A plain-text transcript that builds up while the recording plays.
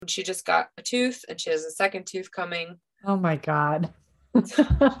she just got a tooth and she has a second tooth coming. Oh my God.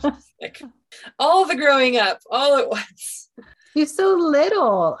 Like all the growing up all at once. She's so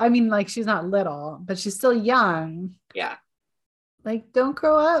little. I mean, like she's not little, but she's still young. Yeah. Like, don't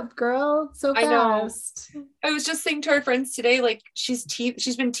grow up, girl. So I know. fast. I was just saying to our friends today, like she's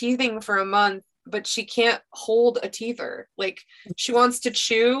been teething for a month, but she can't hold a teether. Like she wants to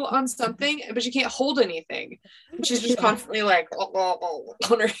chew on something, but she can't hold anything. And she's just constantly like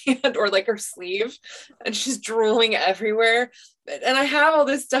on her hand or like her sleeve, and she's drooling everywhere. And I have all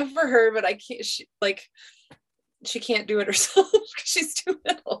this stuff for her, but I can't. She can't do it herself because she's too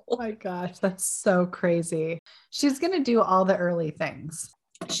little. Oh my gosh, that's so crazy. She's gonna do all the early things.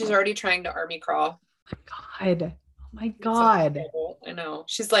 She's already trying to army crawl. God. Oh my God. So I know.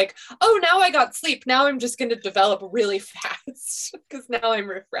 She's like, oh, now I got sleep. Now I'm just going to develop really fast because now I'm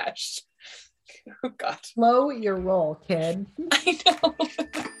refreshed. Oh God. Slow your roll, kid. I know.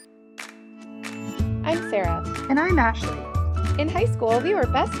 I'm Sarah. And I'm Ashley. In high school, we were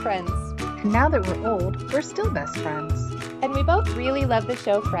best friends. And now that we're old, we're still best friends. And we both really love the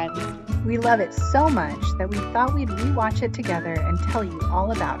show Friends. We love it so much that we thought we'd rewatch it together and tell you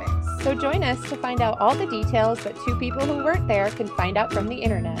all about it. So join us to find out all the details that two people who weren't there can find out from the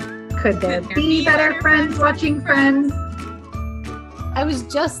internet. Could there be better friends watching Friends? I was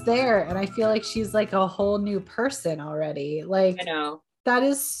just there and I feel like she's like a whole new person already. Like, I know. That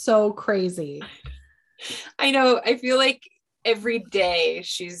is so crazy. I know. I feel like every day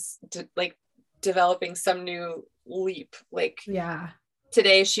she's developing some new leap. Like, yeah.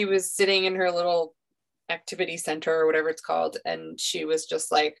 Today she was sitting in her little activity center or whatever it's called, and she was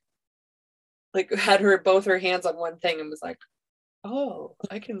just like had both her hands on one thing and was like, oh,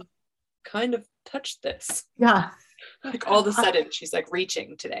 I can kind of touch this. Yeah. Like all of a sudden she's like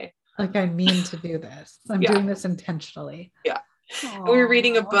reaching today. Like, I mean to do this. I'm doing this intentionally. Yeah. We were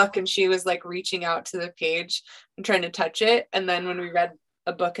reading a book and she was like reaching out to the page and trying to touch it. And then when we read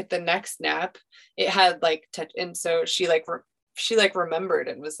a book at the next nap, it had like touch. And so she remembered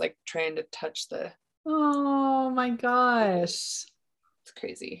and was like trying to touch the. Oh my gosh. It's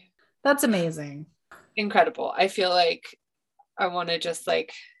crazy. That's amazing. Incredible. I feel like I want to just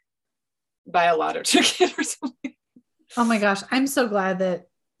like buy a lotto ticket or something. Oh my gosh. I'm so glad that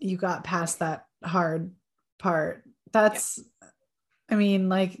you got past that hard part. That's, I mean,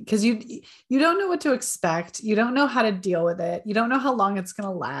 like, because you don't know what to expect. You don't know how to deal with it. You don't know how long it's going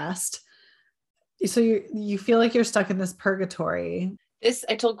to last. So you feel like you're stuck in this purgatory.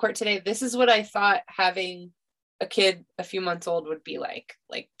 I told Court today, this is what I thought having a kid a few months old would be like.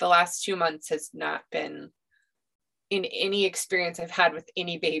 Like the last 2 months has not been, in any experience I've had with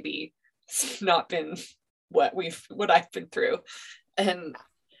any baby, it's not been what I've been through. And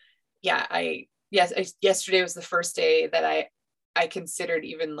yesterday was the first day that I considered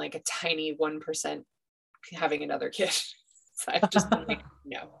even like a tiny 1% having another kid. So I've just been like,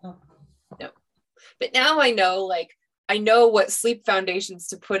 no. But now I know what sleep foundations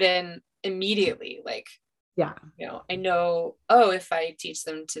to put in immediately. Like, yeah, I know, if I teach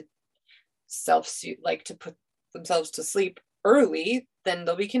them to self-soothe, like to put themselves to sleep early, then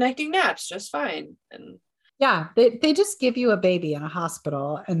they'll be connecting naps just fine. And yeah, they just give you a baby in a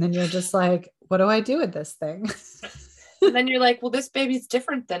hospital and then you're just like, what do I do with this thing? And then you're like, well, this baby's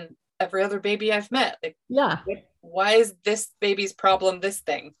different than every other baby I've met. Like, yeah. Why is this baby's problem this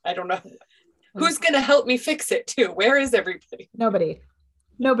thing? I don't know. Who's going to help me fix it too? Where is everybody?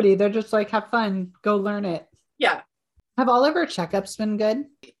 Nobody. They're just like, have fun. Go learn it. Yeah. Have all of her checkups been good?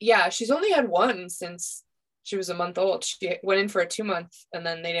 Yeah. She's only had one since she was a month old. She went in for a 2-month and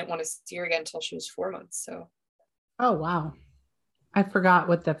then they didn't want to see her again until she was 4 months. So. Oh, wow. I forgot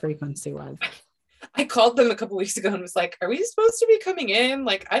what the frequency was. I called them a couple weeks ago and was like, are we supposed to be coming in?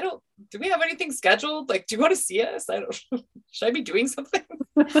 Like, do we have anything scheduled? Like, do you want to see us? Should I be doing something?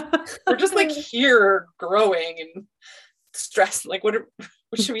 We're just like here growing and stressed. Like, what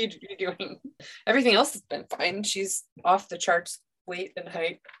should we be doing? Everything else has been fine. She's off the charts weight and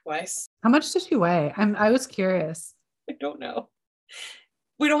height wise. How much does she weigh? I was curious. I don't know.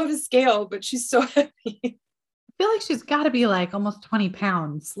 We don't have a scale, but she's so heavy. I feel like she's got to be like almost 20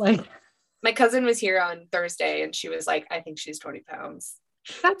 pounds. Like, my cousin was here on Thursday and she was like, I think she's 20 pounds.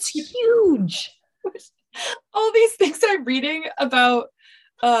 That's huge. All these things I'm reading about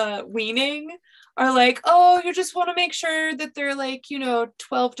weaning are like, oh, you just want to make sure that they're like,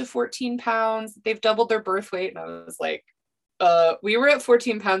 12 to 14 pounds. They've doubled their birth weight. And I was like, we were at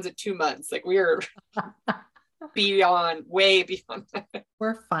 14 pounds at 2 months. Like, we were way beyond that.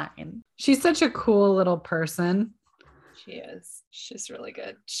 We're fine. She's such a cool little person. She is. She's really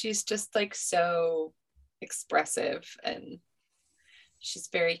good. She's just like so expressive and She's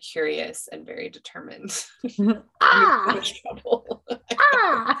very curious and very determined. Ah! I'm in so much trouble.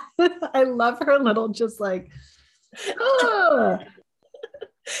 Ah! I love her little just like, oh.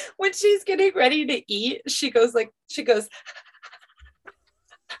 When she's getting ready to eat, she goes, and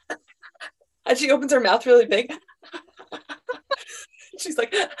she opens her mouth really big. She's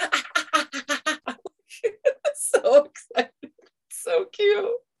like, so excited, so cute.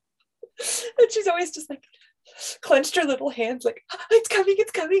 And she's always just like clenched her little hands, like, oh, it's coming.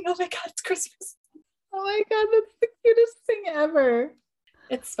 Oh my God, it's Christmas. Oh my God, that's the cutest thing ever.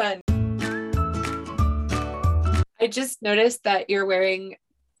 It's fun. I just noticed that you're wearing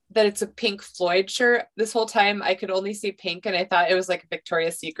that it's a Pink Floyd shirt. This whole time I could only see pink and I thought it was like a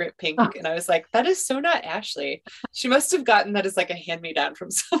Victoria's Secret pink. And I was like, that is so not Ashley. She must have gotten that as like a hand-me-down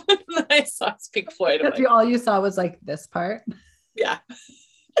from someone that I saw as Pink Floyd. Like, all you saw was like this part. Yeah.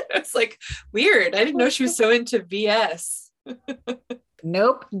 It's like weird. I didn't know she was so into VS.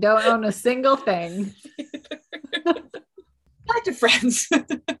 Nope. Don't own a single thing. Back to Friends.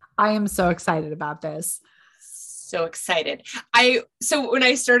 I am so excited about this. So excited. So when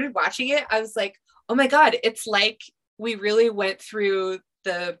I started watching it, I was like, oh my God, it's like we really went through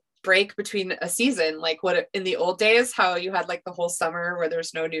the break between a season, like what in the old days, how you had like the whole summer where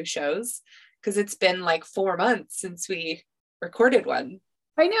there's no new shows, because it's been like 4 months since we recorded one.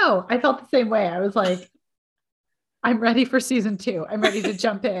 I know. I felt the same way. I was like, I'm ready for season 2. I'm ready to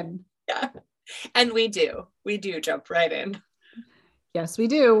jump in. Yeah. And we do jump right in. Yes, we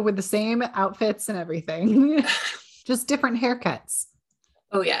do, with the same outfits and everything. Just different haircuts.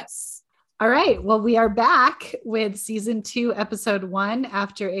 Oh, yes. All right. Well, we are back with season 2, episode 1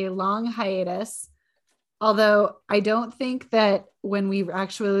 after a long hiatus. Although I don't think that when we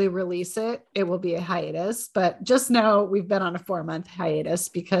actually release it, it will be a hiatus. But just know we've been on a 4-month hiatus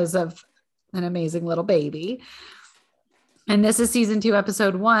because of an amazing little baby. And this is season 2,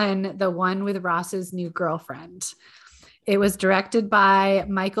 episode 1, the one with Ross's new girlfriend. It was directed by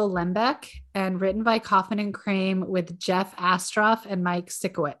Michael Lembeck and written by Coffin and Crane with Jeff Astroff and Mike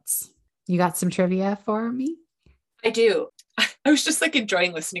Sikowitz. You got some trivia for me? I do. I was just like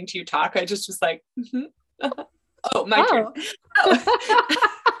enjoying listening to you talk. I just was like, oh, my turn.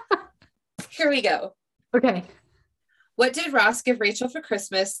 Oh. Here we go. Okay. What did Ross give Rachel for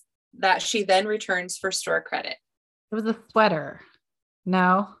Christmas that she then returns for store credit? It was a sweater.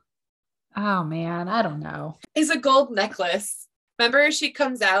 No. Oh man, I don't know. It's a gold necklace. Remember, she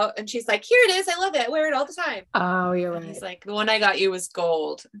comes out and she's like, here it is. I love it. I wear it all the time. Oh, you're right. And he's like, the one I got you was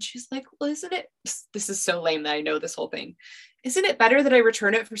gold. And she's like, well, isn't it? This is so lame that I know this whole thing. Isn't it better that I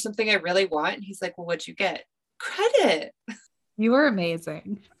return it for something I really want? And he's like, well, what'd you get? Credit. You were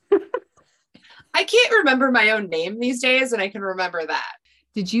amazing. I can't remember my own name these days, and I can remember that.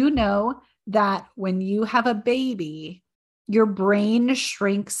 Did you know that when you have a baby, your brain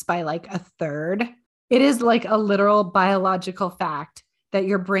shrinks by like 1/3? It is like a literal biological fact that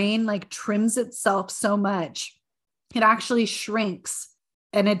your brain like trims itself so much, it actually shrinks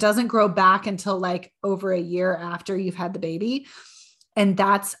and it doesn't grow back until like over a year after you've had the baby. And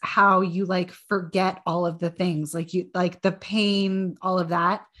that's how you like forget all of the things, like you, like the pain, all of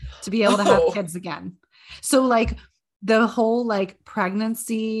that, to be able to have kids again. So like the whole like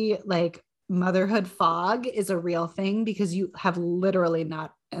pregnancy, like motherhood fog is a real thing because you have literally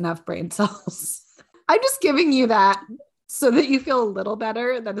not enough brain cells. I'm just giving you that so that you feel a little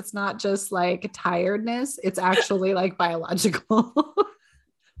better, that it's not just like tiredness. It's actually like biological.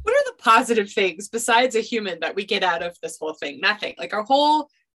 What are the positive things besides a human that we get out of this whole thing? Nothing. Like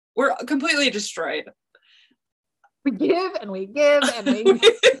we're completely destroyed. We give and we give and we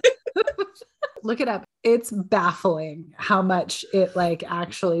give. Look it up. It's baffling how much it like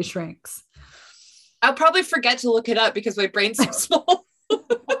actually shrinks. I'll probably forget to look it up because my brain's so small.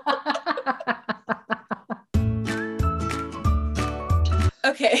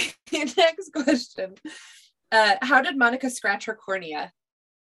 Okay, next question. How did Monica scratch her cornea?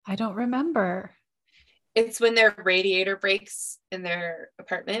 I don't remember. It's when their radiator breaks in their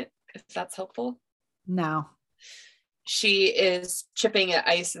apartment, if that's helpful. No. She is chipping at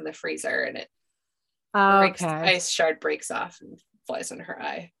ice in the freezer and it breaks, ice shard breaks off and flies in her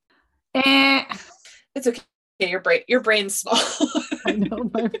eye. It's okay. Your brain's small. I know,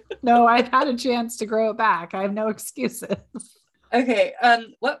 no, I've had a chance to grow it back. I have no excuses. Okay.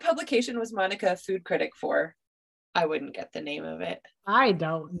 What publication was Monica a food critic for? I wouldn't get the name of it. I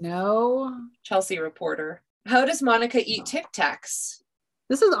don't know. Chelsea Reporter. How does Monica eat Tic Tacs?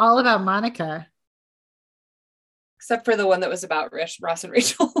 This is all about Monica. Except for the one that was about Ross and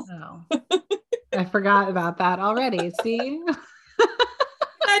Rachel. Oh, I forgot about that already. See?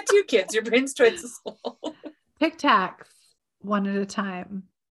 I had 2 kids. Your brain's twice as small. Tic Tacs. one at a time.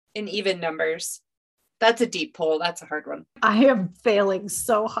 In even numbers. That's a deep poll. That's a hard one. I am failing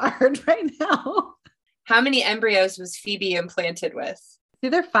so hard right now. How many embryos was Phoebe implanted with?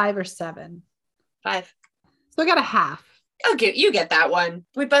 Either 5 or 7. 5. So I got a half. You get that one.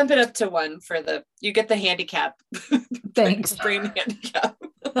 We bump it up to 1 you get the handicap. Thanks. Brain handicap.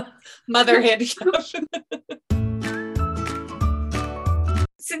 Mother handicap.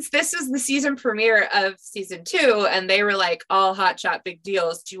 Since this was the season premiere of season 2 and they were like all hotshot big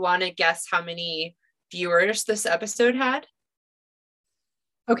deals, do you want to guess how many viewers this episode had?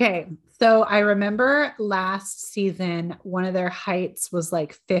 Okay, so I remember last season, one of their heights was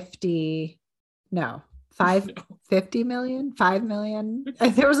like 50 million, 5 million.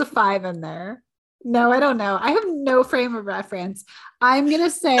 There was a 5 in there. No, I don't know. I have no frame of reference. I'm going to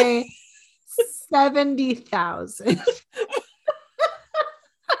say 70,000.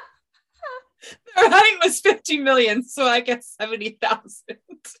 Their height was 50 million, so I guess 70,000.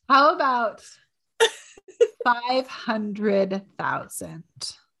 How about 500,000?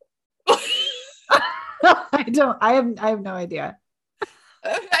 I have no idea.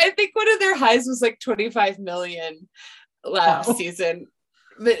 I think one of their highs was like 25 million last season.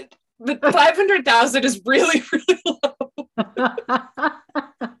 But 500,000 is really, really low.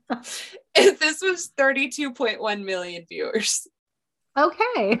 And this was 32.1 million viewers.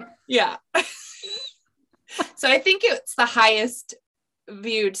 Okay. Yeah. So I think it's the highest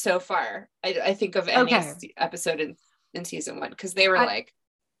viewed so far, I think, of any episode in season 1, because they were like,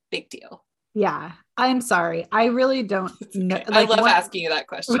 big deal. Yeah, I'm sorry. I really don't know. Okay. I love asking you that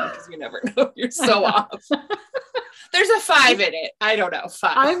question because you never know. You're so off. There's a 5 in it. I don't know.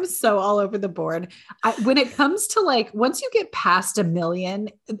 5. I'm so all over the board. When it comes to like, once you get past 1 million,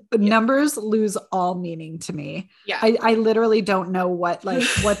 numbers lose all meaning to me. Yeah. I literally don't know what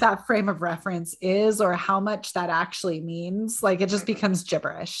that frame of reference is or how much that actually means. Like, it just becomes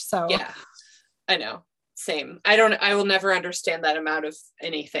gibberish. So yeah, I know. Same. I will never understand that amount of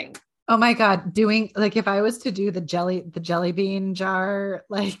anything. Oh my God. If I was to do the jelly bean jar,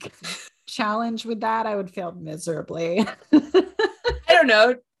 like challenge with that, I would fail miserably. I don't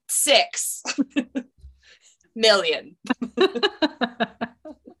know, 6 million.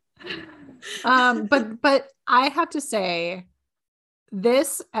 But I have to say,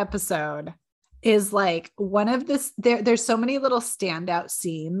 this episode is like one of this. There's so many little standout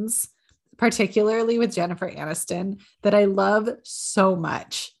scenes, particularly with Jennifer Aniston, that I love so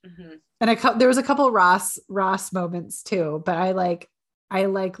much. Mm-hmm. And there was a couple Ross moments too, but I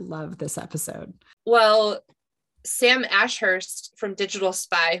love this episode. Well, Sam Ashurst from Digital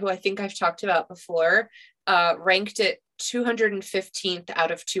Spy, who I think I've talked about before, ranked it 215th out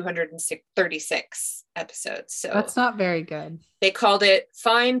of 236 episodes. So that's not very good. They called it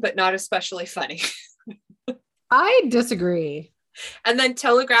fine, but not especially funny. I disagree. And then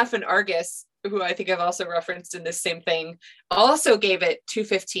Telegraph and Argus, who I think I've also referenced in this same thing, also gave it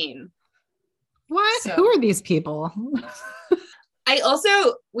 215. What? So, who are these people?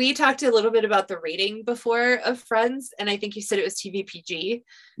 We talked a little bit about the rating before of Friends, and I think you said it was TV PG.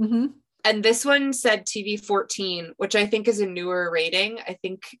 Mm-hmm. And this one said TV 14, which I think is a newer rating. I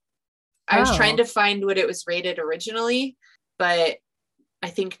think I was trying to find what it was rated originally, but I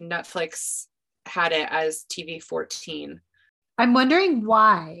think Netflix had it as TV 14. I'm wondering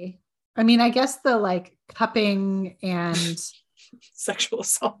why. I mean, I guess the like cupping and sexual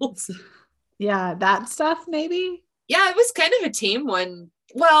assaults. Yeah, that stuff maybe. Yeah, it was kind of a tame one.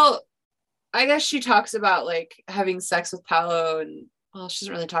 Well, I guess she talks about like having sex with Paolo, and well, she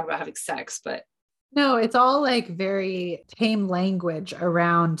doesn't really talk about having sex, but no, it's all like very tame language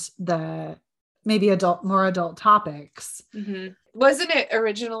around the maybe more adult topics. Mm-hmm. Wasn't it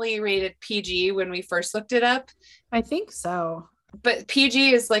originally rated PG when we first looked it up? I think so. But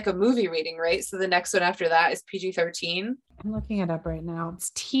PG is like a movie rating, right? So the next one after that is PG-13. I'm looking it up right now. It's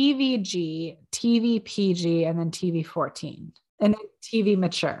TVG, TV PG, and then TV 14, and then TV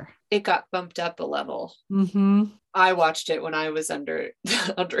mature. It got bumped up a level. Mm-hmm. I watched it when I was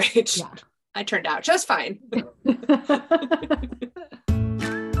underage. Yeah. I turned out just fine.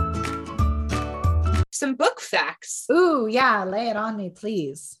 Some book facts. Ooh, yeah. Lay it on me,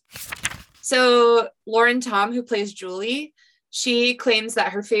 please. So Lauren Tom, who plays Julie, she claims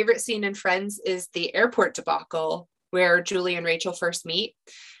that her favorite scene in Friends is the airport debacle where Julie and Rachel first meet.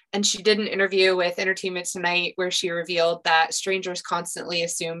 And she did an interview with Entertainment Tonight where she revealed that strangers constantly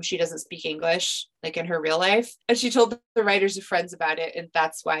assume she doesn't speak English, like in her real life. And she told the writers of Friends about it, and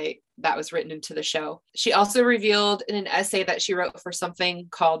that's why that was written into the show. She also revealed in an essay that she wrote for something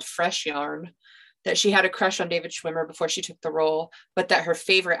called Fresh Yarn that she had a crush on David Schwimmer before she took the role, but that her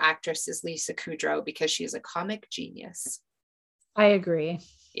favorite actress is Lisa Kudrow because she's a comic genius. I agree.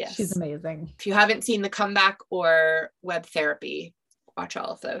 Yes. She's amazing. If you haven't seen The Comeback or Web Therapy, watch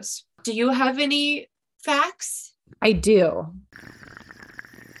all of those. Do you have any facts? I do.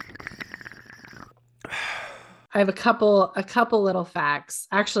 I have a couple little facts.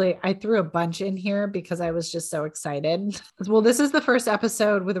 Actually, I threw a bunch in here because I was just so excited. Well, this is the first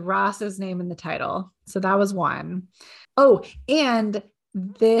episode with Ross's name in the title. So that was one. Oh, and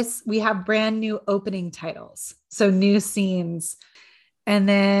we have brand new opening titles. So new scenes. And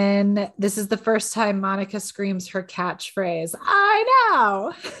then this is the first time Monica screams her catchphrase, I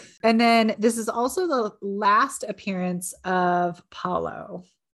know. And then this is also the last appearance of Paulo.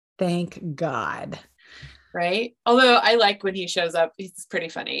 Thank God. Right? Although I like when he shows up, he's pretty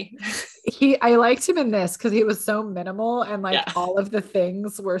funny. I liked him in this because he was so minimal and all of the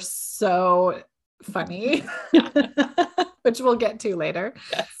things were so funny, which we'll get to later.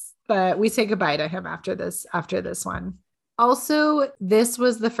 Yes. But we say goodbye to him after this one. Also, this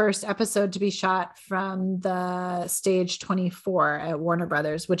was the first episode to be shot from the stage 24 at Warner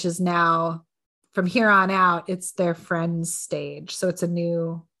Brothers, which is now from here on out, it's their Friends stage. So it's a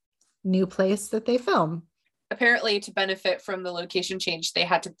new place that they film. Apparently, to benefit from the location change, they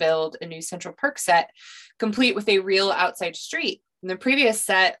had to build a new Central Park set, complete with a real outside street. In the previous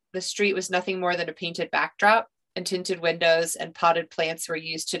set, the street was nothing more than a painted backdrop, and tinted windows and potted plants were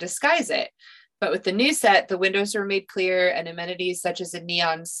used to disguise it. But with the new set, the windows were made clear, and amenities such as a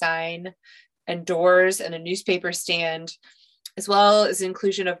neon sign and doors and a newspaper stand, as well as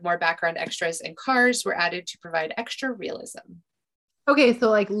inclusion of more background extras and cars, were added to provide extra realism. Okay,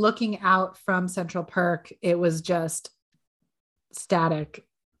 so looking out from Central Park, it was just static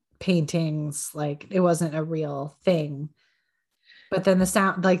paintings, it wasn't a real thing. But then the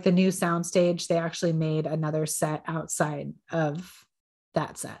sound, the new sound stage, they actually made another set outside of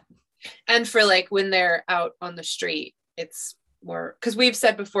that set. And for when they're out on the street, it's more, because we've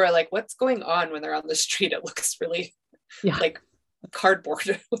said before, what's going on when they're on the street? It looks really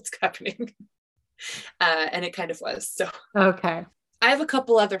cardboard. What's happening? And it kind of was. So okay. I have a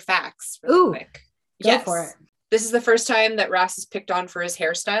couple other facts really quick. Go for it. This is the first time that Ross is picked on for his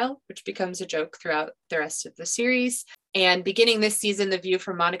hairstyle, which becomes a joke throughout the rest of the series. And beginning this season, the view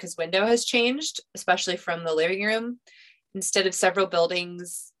from Monica's window has changed, especially from the living room. Instead of several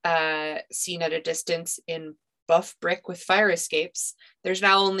buildings seen at a distance in buff brick with fire escapes, there's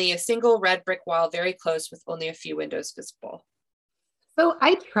now only a single red brick wall very close with only a few windows visible. So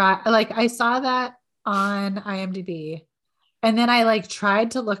I saw that on IMDb. And then I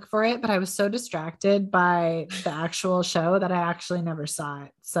tried to look for it, but I was so distracted by the actual show that I actually never saw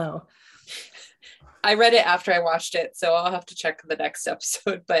it. So I read it after I watched it, so I'll have to check the next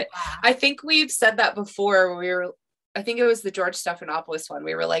episode. But I think we've said that before. I think it was the George Stephanopoulos one.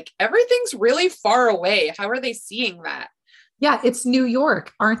 We were like, everything's really far away. How are they seeing that? Yeah, it's New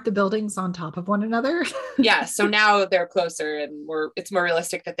York. Aren't the buildings on top of one another? Yeah, so now they're closer and it's more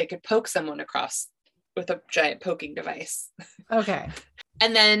realistic that they could poke someone across with a giant poking device. Okay.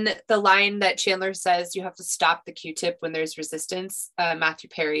 And then the line that Chandler says, you have to stop the Q-tip when there's resistance. Matthew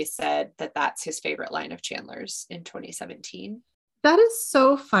Perry said that that's his favorite line of Chandler's in 2017. That is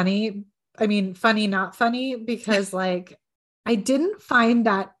so funny. I mean, funny, not funny, because I didn't find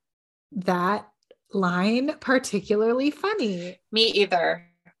that line particularly funny. Me either.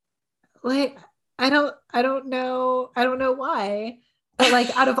 I don't know why.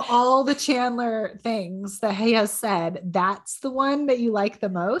 But out of all the Chandler things that he has said, that's the one that you like the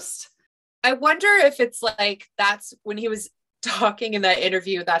most. I wonder if it's that's when he was talking in that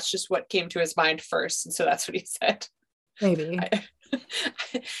interview, that's just what came to his mind first. And so that's what he said. Maybe.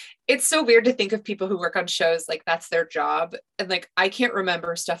 It's so weird to think of people who work on shows that's their job. And I can't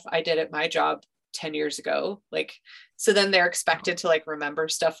remember stuff I did at my job 10 years ago. So then they're expected to remember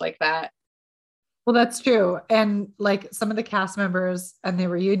stuff like that. Well, that's true. And some of the cast members and the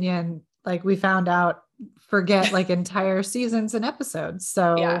reunion, we found out, forget entire seasons and episodes.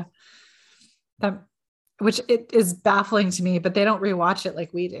 So which it is baffling to me, but they don't rewatch it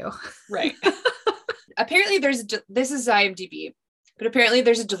like we do. Right. Apparently this is IMDb, but apparently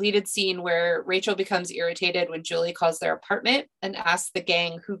there's a deleted scene where Rachel becomes irritated when Julie calls their apartment and asks the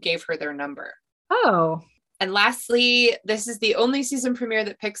gang who gave her their number. Oh. And lastly, this is the only season premiere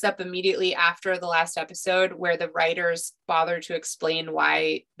that picks up immediately after the last episode, where the writers bother to explain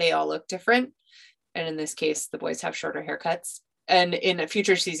why they all look different. And in this case, the boys have shorter haircuts. And in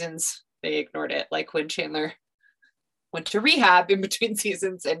future seasons, they ignored it, like when Chandler went to rehab in between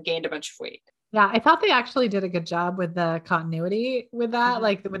seasons and gained a bunch of weight. Yeah, I thought they actually did a good job with the continuity with that,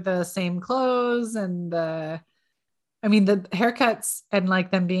 with the same clothes and the haircuts and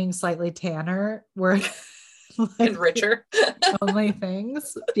them being slightly tanner were And richer. Only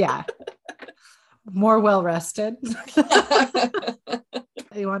things. Yeah. More well rested.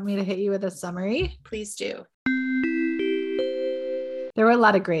 You want me to hit you with a summary? Please do. There were a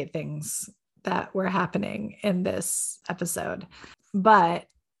lot of great things that were happening in this episode. But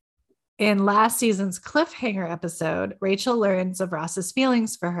in last season's cliffhanger episode, Rachel learns of Ross's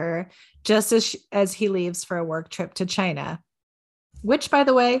feelings for her just as he leaves for a work trip to China. Which, by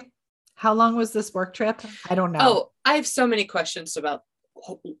the way, how long was this work trip? I don't know. Oh, I have so many questions about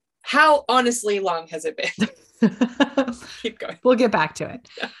how honestly long has it been? Keep going. We'll get back to it.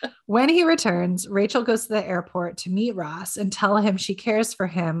 When he returns, Rachel goes to the airport to meet Ross and tell him she cares for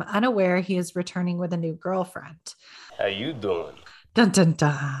him, unaware he is returning with a new girlfriend. How you doing? Dun, dun,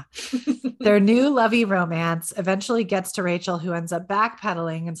 dun. Their new lovey romance eventually gets to Rachel, who ends up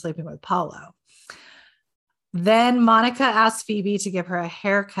backpedaling and sleeping with Paulo. Then Monica asks Phoebe to give her a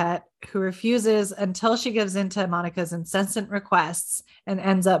haircut, who refuses until she gives in to Monica's incessant requests and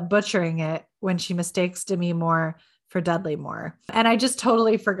ends up butchering it when she mistakes Demi Moore for Dudley Moore. And I just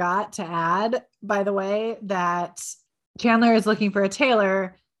totally forgot to add, by the way, that Chandler is looking for a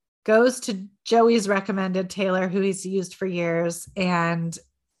tailor, goes to Joey's recommended tailor, who he's used for years, and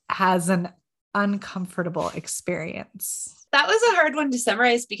has an uncomfortable experience. That was a hard one to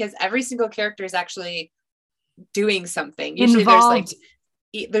summarize because every single character is actually doing something. Usually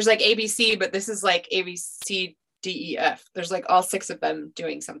there's like ABC, but this is like ABCDEF. There's like all 6 of them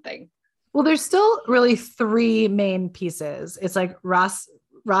doing something. Well, there's still really 3 main pieces. It's like Ross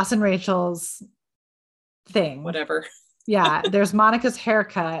and Rachel's thing. Whatever. Yeah. There's Monica's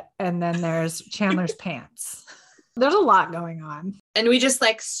haircut, and then there's Chandler's pants. There's a lot going on. And we just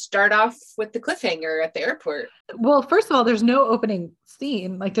like start off with the cliffhanger at the airport. Well, first of all, there's no opening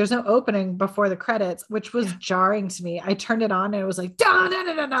scene. Like there's no opening before the credits, which was jarring to me. I turned it on and it was like, da, da,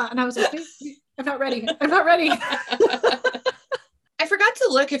 da, da, da. And I was like, wait, I'm not ready. I'm not ready. I forgot to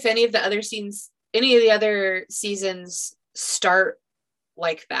look if any of the other seasons start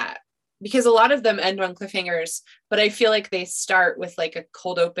like that, because a lot of them end on cliffhangers, but I feel like they start with like a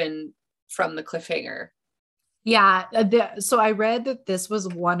cold open from the cliffhanger. Yeah. So I read that this was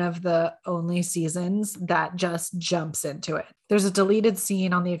one of the only seasons that just jumps into it. There's a deleted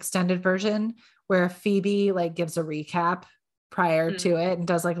scene on the extended version where Phoebe like gives a recap prior to it and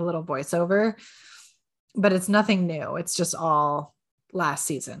does like a little voiceover, but it's nothing new. It's just all last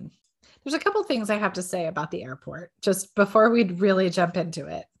season. There's a couple things I have to say about the airport just before we really jump into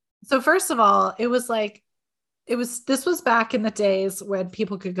it. So first of all, this was back in the days when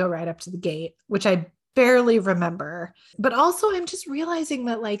people could go right up to the gate, which I barely remember. But also I'm just realizing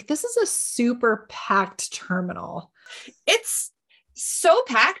that like this is a super packed terminal. It's so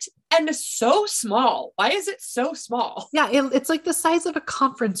packed and so small. Why is it so small? Yeah, it's like the size of a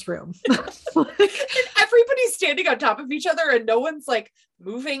conference room. And everybody's standing on top of each other and no one's like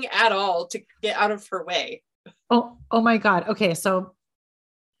moving at all to get out of her way. Oh my God. Okay, so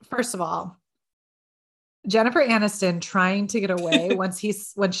first of all, Jennifer Aniston trying to get away when she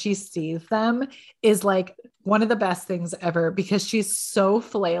sees them is like one of the best things ever, because she's so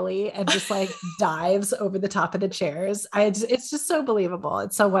flaily and just like dives over the top of the chairs. It's just so believable.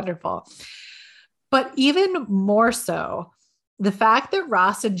 It's so wonderful. But even more so, the fact that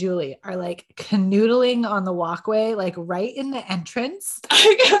Ross and Julie are like canoodling on the walkway, like right in the entrance.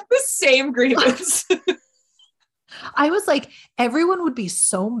 I got the same grievance. I was like, everyone would be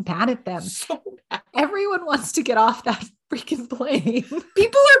so mad at them. So mad. Everyone wants to get off that freaking plane.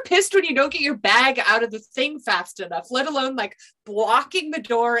 People are pissed when you don't get your bag out of the thing fast enough, let alone like blocking the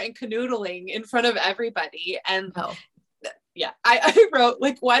door and canoodling in front of everybody. And yeah, I wrote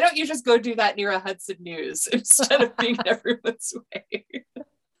like, why don't you just go do that near a Hudson News instead of being everyone's way?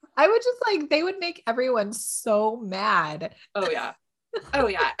 I would just like, they would make everyone so mad. Oh yeah. Oh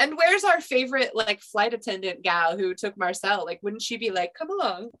yeah. And where's our favorite like flight attendant gal who took Marcel? Like, wouldn't she be like, come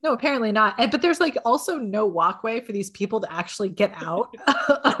along? No, apparently not. But there's like also no walkway for these people to actually get out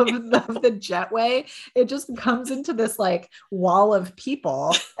of the jetway. It just comes into this like wall of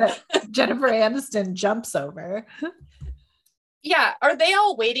people that Jennifer Aniston jumps over. Yeah. Are they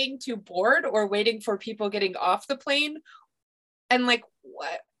all waiting to board or waiting for people getting off the plane? And like,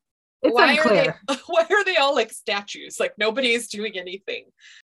 what? It's unclear. Why are they all like statues? Like nobody is doing anything.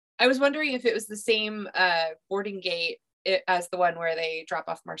 I was wondering if it was the same boarding gate as the one where they drop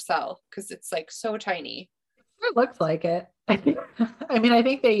off Marcel, because it's like so tiny. It looks like it. I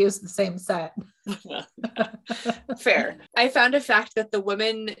think they used the same set. Fair. I found a fact that the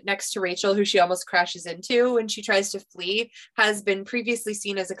woman next to Rachel, who she almost crashes into when she tries to flee, has been previously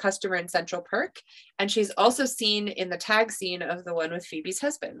seen as a customer in Central Perk. And she's also seen in the tag scene of the one with Phoebe's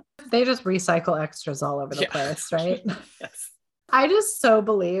husband. They just recycle extras all over the place, right? Yes. I just so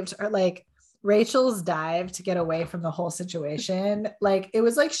believed, or like Rachel's dive to get away from the whole situation. Like it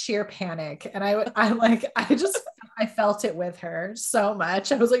was like sheer panic. And I felt it with her so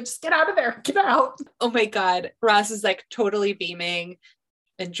much. I was like, just get out of there, get out. Oh my God. Ross is like totally beaming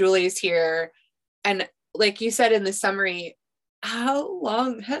and Julie's here. And like you said in the summary, how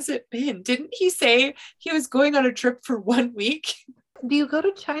long has it been? Didn't he say he was going on a trip for 1 week? Do you go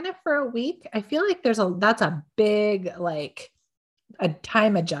to China for a week? I feel like that's a big, like a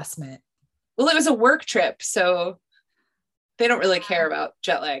time adjustment. Well, it was a work trip, so they don't really care about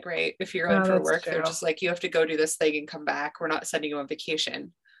jet lag, right? If you're going for work, they're just like, you have to go do this thing and come back. We're not sending you on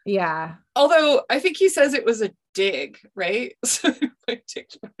vacation. Yeah. Although I think he says it was a dig, right? So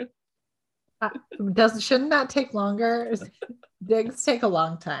shouldn't that take longer? Digs take a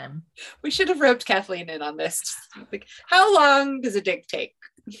long time. We should have roped Kathleen in on this. Like, how long does a dig take?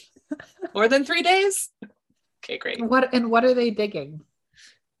 More than 3 days? Okay, great. What are they digging?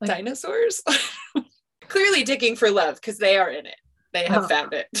 Like, dinosaurs? Clearly digging for love because they are in it. They have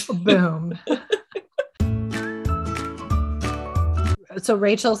found it. Boom. So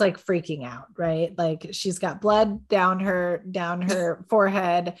Rachel's like freaking out, right? Like she's got blood down her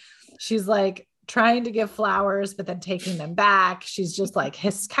forehead. She's like trying to give flowers, but then taking them back. She's just like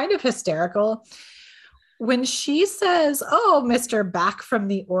kind of hysterical. When she says, "Oh, Mr. Back from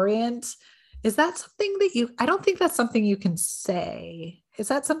the Orient," is that something that I don't think that's something you can say. Is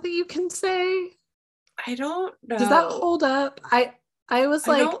that something you can say? I don't know. Does that hold up? I was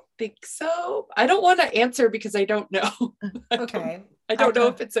like, I don't think so. I don't want to answer because I don't know. Okay. I don't know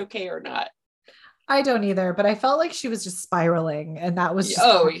if it's okay or not. I don't either, but I felt like she was just spiraling and that was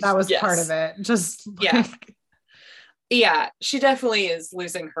part of it. Just yeah, she definitely is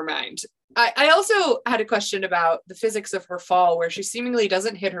losing her mind. I also had a question about the physics of her fall, where she seemingly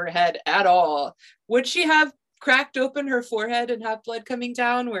doesn't hit her head at all. Would she have cracked open her forehead and have blood coming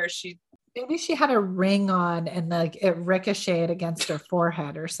down where maybe she had a ring on and like it ricocheted against her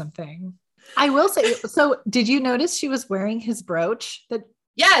forehead or something. I will say, so did you notice she was wearing his brooch?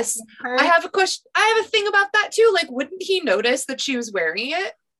 Yes. I have a question. I have a thing about that too. Like, wouldn't he notice that she was wearing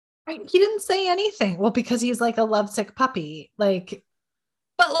it? He didn't say anything. Well, because he's like a lovesick puppy. But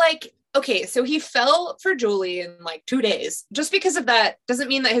okay, so he fell for Julie in like 2 days. Just because of that doesn't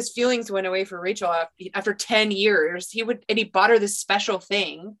mean that his feelings went away for Rachel after 10 years. He bought her this special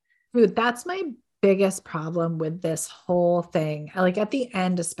thing. Dude, that's my biggest problem with this whole thing. Like at the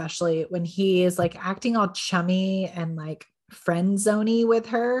end, especially when he is like acting all chummy and like friend zoney with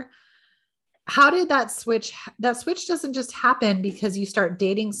her. How did that switch? That switch doesn't just happen because you start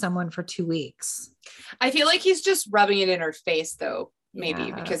dating someone for 2 weeks. I feel like he's just rubbing it in her face though.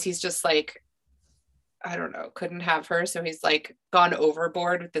 Maybe because he's just like, I don't know, couldn't have her. So he's like gone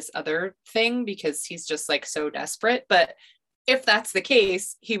overboard with this other thing because he's just like so desperate. But if that's the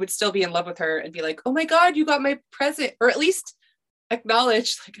case, he would still be in love with her and be like, oh my God, you got my present. Or at least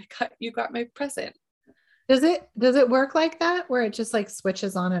acknowledge like, you got my present. Does it work like that where it just like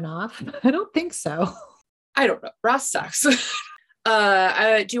switches on and off? I don't think so. I don't know. Ross sucks. Do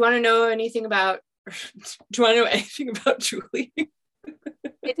you want to know anything about Julie?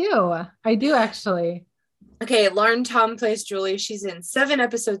 I do actually. Okay, Lauren Tom plays Julie. She's in 7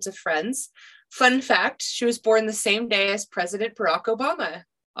 episodes of Friends. Fun fact, she was born the same day as President Barack Obama,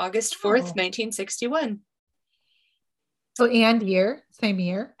 August 4th, 1961. So same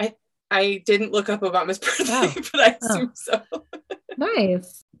year? I didn't look up Obama's birthday, but I assume so.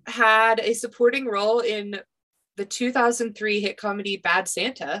 Nice. Had a supporting role in the 2003 hit comedy Bad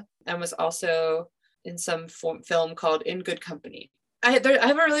Santa and was also in some film called In Good Company. I have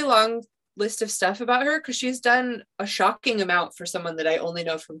a really long list of stuff about her because she's done a shocking amount for someone that I only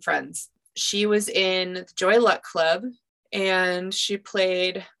know from Friends. She was in the Joy Luck Club and she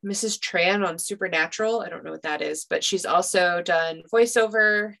played Mrs. Tran on Supernatural. I don't know what that is, but she's also done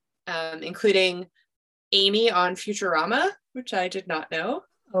voiceover, including Amy on Futurama, which I did not know.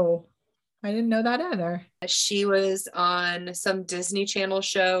 Oh, I didn't know that either. She was on some Disney Channel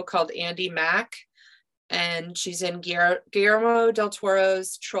show called Andy Mack. And she's in Guillermo del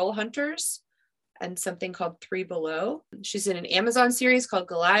Toro's Troll Hunters and something called Three Below. She's in an Amazon series called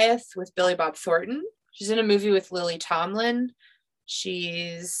Goliath with Billy Bob Thornton. She's in a movie with Lily Tomlin.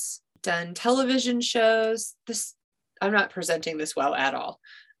 She's done television shows. I'm not presenting this well at all.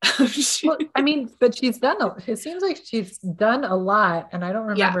 Well, I mean, but it seems like she's done a lot, and I don't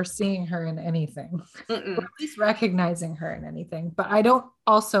remember seeing her in anything, or at least recognizing her in anything, but I don't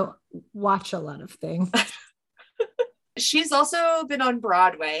also watch a lot of things. She's also been on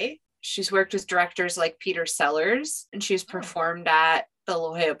Broadway. She's worked with directors like Peter Sellers, and she's performed at the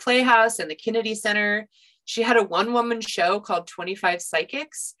La Jolla Playhouse and the Kennedy Center. She had a one-woman show called 25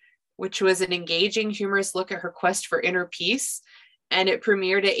 Psychics, which was an engaging, humorous look at her quest for inner peace. And it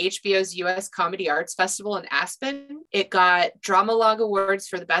premiered at HBO's US Comedy Arts Festival in Aspen. It got Drama Log Awards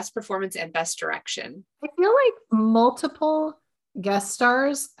for the best performance and best direction. I feel like multiple guest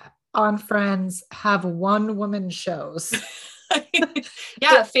stars on Friends have one-woman shows.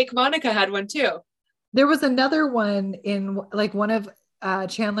 Yeah, Fake Monica had one too. There was another one in like one of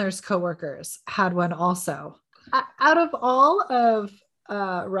Chandler's coworkers had one also. Out of all of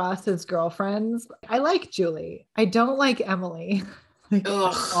Ross's girlfriends, I like Julie. I don't like Emily.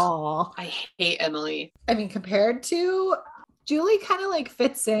 Ugh, I hate Emily. I mean, compared to Julie, kind of like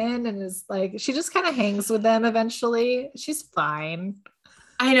fits in and is like, she just kind of hangs with them eventually. She's fine.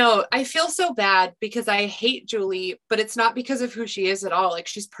 I know. I feel so bad because I hate Julie, but it's not because of who she is at all. Like,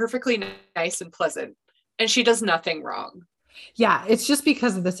 she's perfectly nice and pleasant, and she does nothing wrong. Yeah, it's just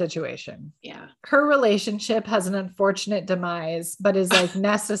because of the situation. Yeah. Her relationship has an unfortunate demise, but is like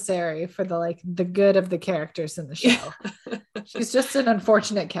necessary for the good of the characters in the show. She's just an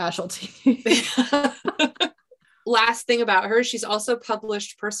unfortunate casualty. Last thing about her, she's also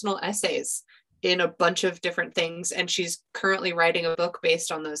published personal essays in a bunch of different things, and she's currently writing a book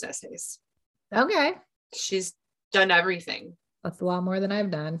based on those essays. Okay. She's done everything. That's a lot more than I've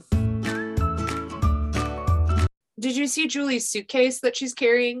done. Did you see Julie's suitcase that she's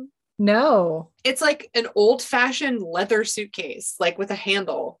carrying? No. It's like an old-fashioned leather suitcase, like with a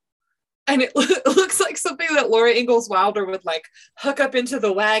handle. And it looks like something that Laura Ingalls Wilder would like hook up into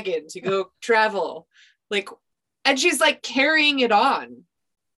the wagon to go travel. Like, and she's like carrying it on.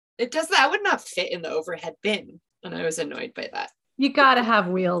 That would not fit in the overhead bin. And I was annoyed by that. You gotta have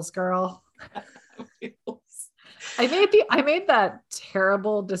wheels, girl. Wheels. I made that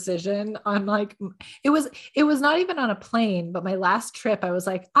terrible decision on like, it was not even on a plane, but my last trip, I was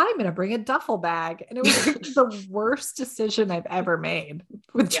like, I'm going to bring a duffel bag. And it was like the worst decision I've ever made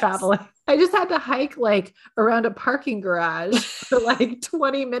with traveling. I just had to hike like around a parking garage for like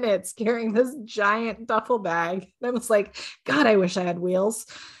 20 minutes carrying this giant duffel bag. And I was like, God, I wish I had wheels.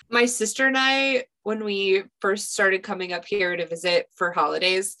 My sister and I, when we first started coming up here to visit for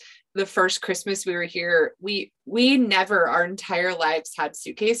holidays, the first Christmas we were here, we never our entire lives had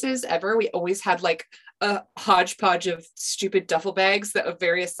suitcases ever. We always had like a hodgepodge of stupid duffel bags that of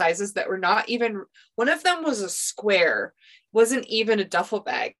various sizes that were not even, one of them was a square, wasn't even a duffel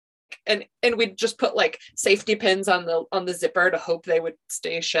bag. And we'd just put like safety pins on the zipper to hope they would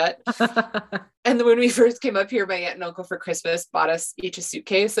stay shut. And then when we first came up here, my aunt and uncle for Christmas bought us each a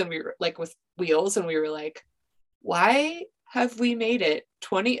suitcase, and we were like with wheels, and we were like, why have we made it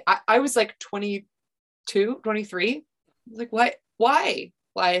 20? I was like 22, 23. Like, why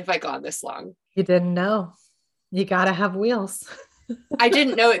have I gone this long? You didn't know. You got to have wheels. I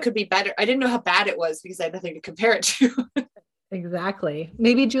didn't know it could be better. I didn't know how bad it was because I had nothing to compare it to. Exactly.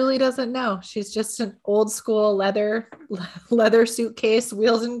 Maybe Julie doesn't know. She's just an old school leather suitcase,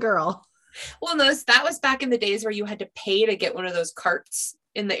 wheels and girl. Well, no, that was back in the days where you had to pay to get one of those carts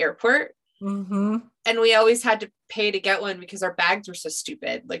in the airport. Mm-hmm. And we always had to pay to get one because our bags were so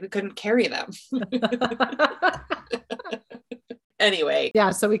stupid. Like, we couldn't carry them. Anyway.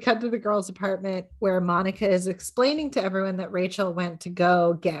 Yeah. So we cut to the girls' apartment where Monica is explaining to everyone that Rachel went to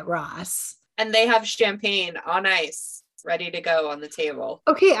go get Ross. And they have champagne on ice ready to go on the table.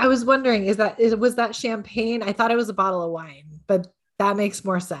 Okay. I was wondering, was that champagne? I thought it was a bottle of wine, but that makes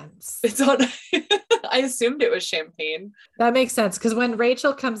more sense. It's on. I assumed it was champagne. That makes sense. Because when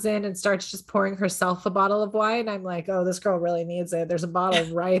Rachel comes in and starts just pouring herself a bottle of wine, I'm like, oh, this girl really needs it. There's a bottle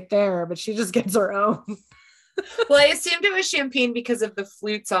right there, but she just gets her own. Well, I assumed it was champagne because of the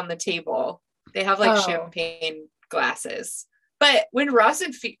flutes on the table. They have like champagne glasses. But when Ross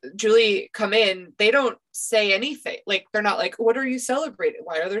and Julie come in, they don't say anything. Like, they're not like, what are you celebrating?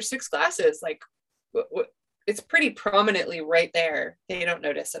 Why are there 6 glasses? Like, it's pretty prominently right there. They don't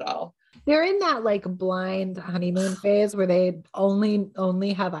notice at all. They're in that like blind honeymoon phase where they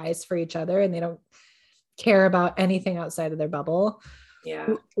only have eyes for each other and they don't care about anything outside of their bubble.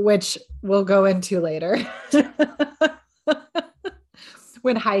 Yeah. Which we'll go into later.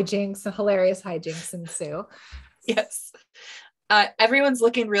 When hilarious hijinks ensue. Yes. Everyone's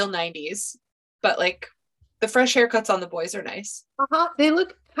looking real 90s, but like the fresh haircuts on the boys are nice. They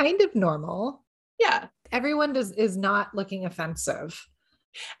look kind of normal. Yeah. Everyone is not looking offensive.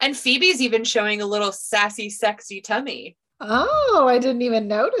 And Phoebe's even showing a little sassy, sexy tummy. Oh, I didn't even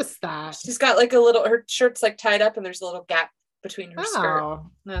notice that. She's got like a little, her shirt's like tied up and there's a little gap between her skirt.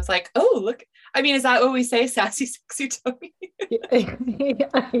 Oh. And I was like, oh, look. I mean, is that what we say? Sassy, sexy tummy?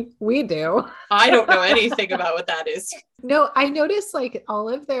 We do. I don't know anything about what that is. No, I noticed like all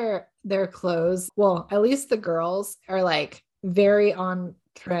of their clothes, well, at least the girls are like very on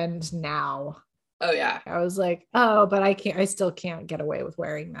trend now. Oh yeah. I was like, oh, but I still can't get away with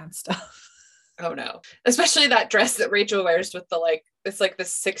wearing that stuff. Oh no. Especially that dress that Rachel wears with the like, it's like the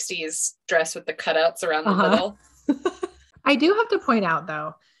 60s dress with the cutouts around the middle. I do have to point out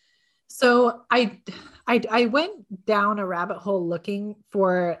though. So I went down a rabbit hole looking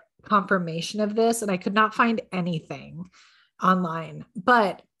for confirmation of this and I could not find anything online,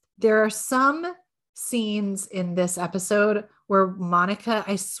 but there are some scenes in this episode where Monica,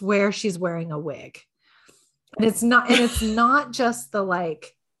 I swear she's wearing a wig. And it's not just the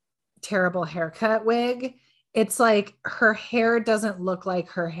like terrible haircut wig. It's like her hair doesn't look like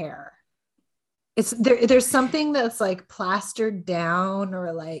her hair. It's there's something that's like plastered down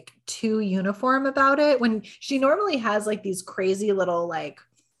or like too uniform about it when she normally has like these crazy little like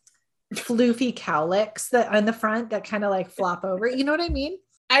floofy cowlicks that on the front that kind of like flop over. You know what I mean?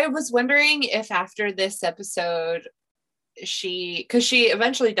 I was wondering if after this episode, because she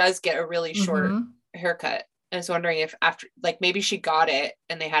eventually does get a really short haircut. I was wondering if after, like maybe she got it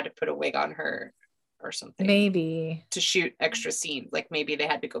and they had to put a wig on her or something. Maybe. To shoot extra scenes. Like maybe they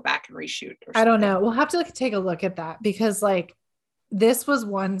had to go back and reshoot. Or I don't know. We'll have to like, take a look at that because like this was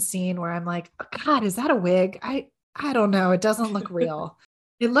one scene where I'm like, oh, God, is that a wig? I don't know. It doesn't look real.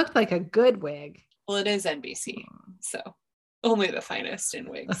 It looked like a good wig. Well, it is NBC. So only the finest in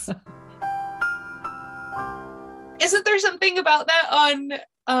wigs. Isn't there something about that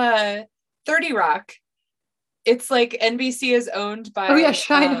on 30 Rock? It's like NBC is owned by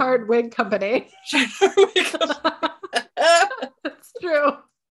Scheinhardt Wig Company. Scheinhardt Wig Company. That's true.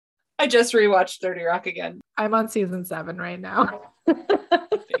 I just rewatched 30 Rock again. I'm on season 7 right now.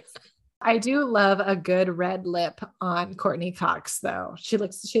 I do love a good red lip on Courtney Cox though. She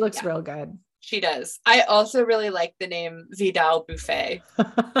looks real good. She does. I also really like the name Vidal Buffet.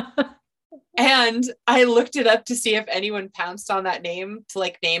 And I looked it up to see if anyone pounced on that name to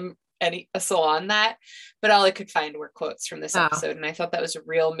like name a salon that, but all I could find were quotes from this episode. And I thought that was a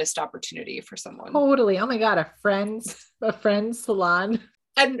real missed opportunity for someone. Totally. Oh my God. A friend's salon.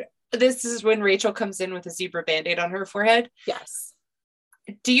 And this is when Rachel comes in with a zebra Band-Aid on her forehead. Yes.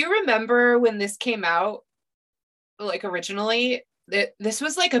 Do you remember when this came out? Like originally, this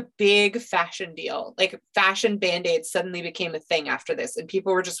was like a big fashion deal. Like fashion Band-Aids suddenly became a thing after this, and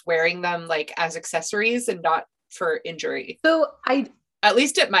people were just wearing them like as accessories and not for injury. So at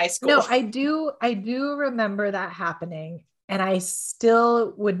least at my school. No, I do remember that happening, and I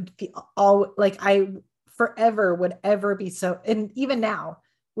still would feel I forever would ever be so, and even now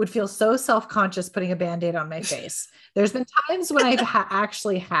would feel so self-conscious putting a Band-Aid on my face. There's been times when I've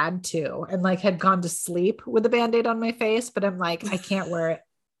actually had to and like had gone to sleep with a Band-Aid on my face, but I'm like, I can't wear it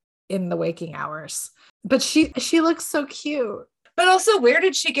in the waking hours. But she looks so cute. But also, where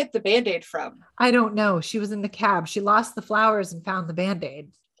did she get the Band-Aid from? I don't know. She was in the cab. She lost the flowers and found the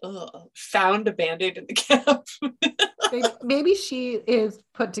Band-Aid. Ugh, found a Band-Aid in the cab. Maybe she is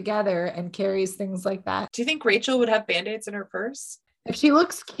put together and carries things like that. Do you think Rachel would have Band-Aids in her purse? If she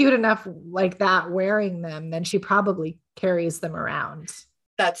looks cute enough like that wearing them, then she probably carries them around.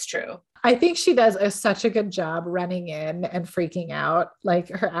 That's true. I think she does such a good job running in and freaking out, like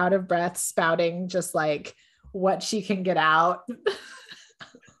her out of breath spouting just like what she can get out.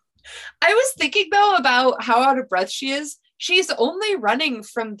 I was thinking though about how out of breath she is. She's only running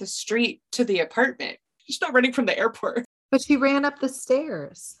from the street to the apartment. She's not running from the airport. But she ran up the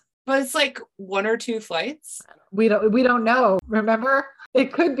stairs. But it's like 1 or 2 flights. We don't know. Remember?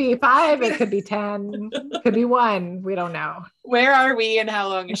 It could be 5, it could be 10, it could be 1. We don't know. Where are we and how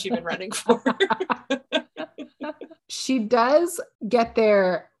long has she been running for? She does get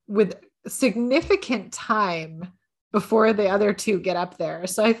there with significant time before the other 2 get up there.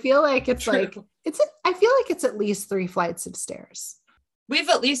 So I feel like it's True. like I feel like it's at least 3 flights of stairs. We've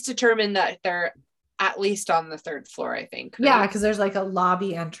at least determined that they're at least on the 3rd floor, I think. Right? Yeah, because there's like a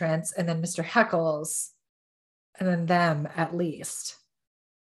lobby entrance and then Mr. Heckles and then them at least.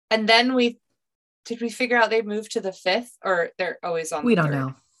 And then did we figure out they moved to the 5th or they're always on the 3rd? We don't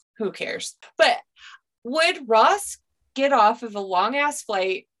know. Who cares? But would Ross get off of a long ass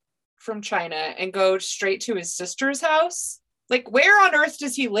flight from China and go straight to his sister's house? Like, where on earth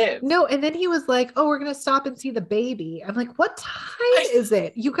does he live? No, and then he was like, oh, we're going to stop and see the baby. I'm like, what time is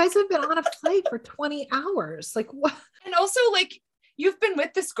it? You guys have been on a flight for 20 hours. Like, what? And also, like, you've been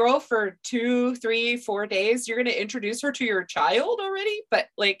with this girl for 2, 3, 4 days. You're going to introduce her to your child already? But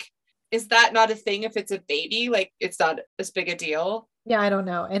like, is that not a thing if it's a baby? Like, it's not as big a deal? Yeah, I don't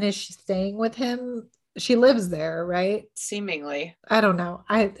know. And is she staying with him? She lives there, right? Seemingly. I don't know.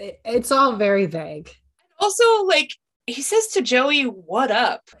 It's all very vague. Also, like, he says to Joey, "What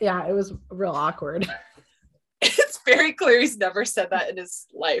up?" Yeah, it was real awkward. It's very clear he's never said that in his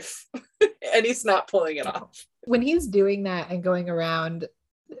life. And he's not pulling it off. When he's doing that and going around,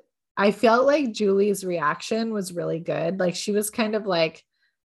 I felt like Julie's reaction was really good. Like she was kind of like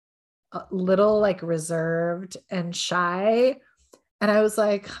a little like reserved and shy. And I was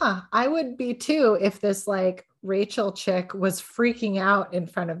like, I would be too if this like Rachel chick was freaking out in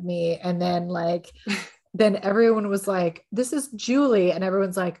front of me. And then like, then everyone was like, this is Julie. And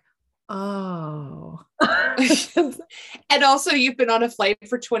everyone's like, oh. And also you've been on a flight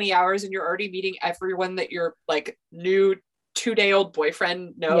for 20 hours and you're already meeting everyone that your like new 2-day-old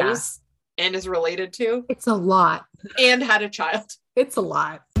boyfriend knows and is related to. It's a lot. And had a child. It's a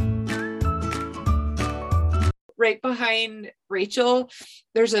lot. Right behind Rachel,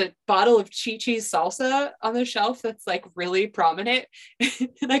 there's a bottle of Chi-Chi's salsa on the shelf that's like really prominent.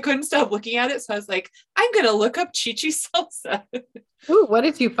 And I couldn't stop looking at it. So I was like, I'm going to look up Chi-Chi's salsa. Ooh, what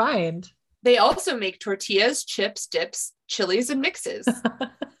did you find? They also make tortillas, chips, dips, chilies, and mixes.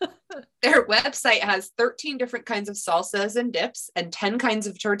 Their website has 13 different kinds of salsas and dips and 10 kinds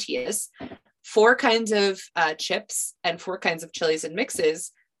of tortillas, 4 kinds of chips, and 4 kinds of chilies and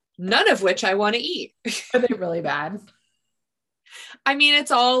mixes. None of which I want to eat. Are they really bad? I mean, it's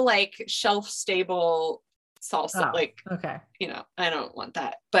all like shelf stable salsa. Okay. You know, I don't want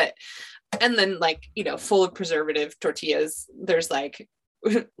that. But, and then like, you know, full of preservative tortillas. There's like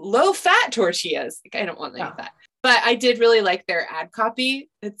low fat tortillas. Like, I don't want any of that. But I did really like their ad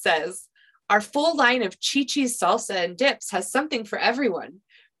copy. It says, our full line of Chi-Chi's salsa and dips has something for everyone.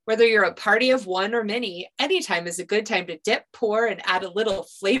 Whether you're a party of one or many, anytime is a good time to dip, pour, and add a little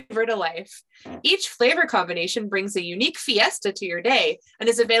flavor to life. Each flavor combination brings a unique fiesta to your day and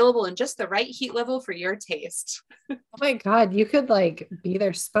is available in just the right heat level for your taste. Oh my God, you could like be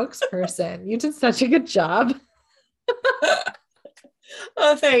their spokesperson. You did such a good job.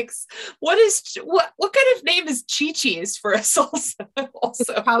 Oh, thanks. What kind of name is Chi-Chi's for a salsa?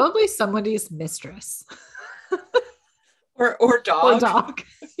 Also, it's probably somebody's mistress. Or dog. Or dog.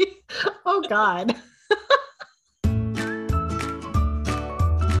 Oh God.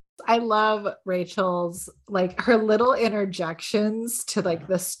 I love Rachel's, like her little interjections to like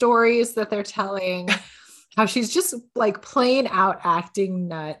the stories that they're telling, how she's just like plain out acting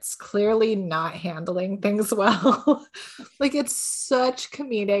nuts, clearly not handling things well. Like it's such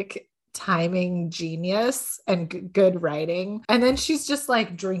comedic timing genius and good writing. And then she's just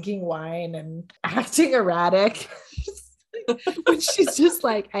like drinking wine and acting erratic. She's just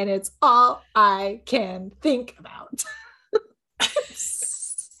like, and it's all I can think about. I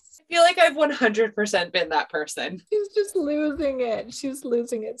feel like I've 100% been that person. She's just losing it. She's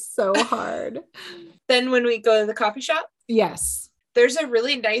losing it so hard. Then when we go to the coffee shop, yes, there's a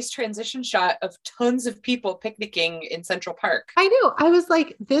really nice transition shot of tons of people picnicking in Central Park. I know. I was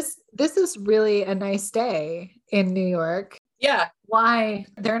like, this is really a nice day in New York. Yeah. Why?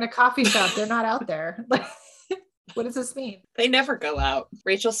 They're in a coffee shop. They're not out there. Like, what does this mean? They never go out.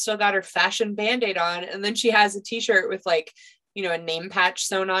 Rachel's still got her fashion Band-Aid on. And then she has a t-shirt with like, you know, a name patch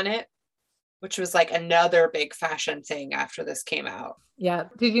sewn on it, which was like another big fashion thing after this came out. Yeah.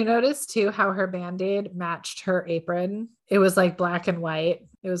 Did you notice too how her Band-Aid matched her apron? It was like black and white.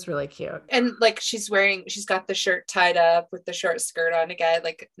 It was really cute. And like she's got the shirt tied up with the short skirt on again,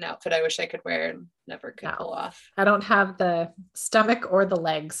 like an outfit I wish I could wear and never could pull off. I don't have the stomach or the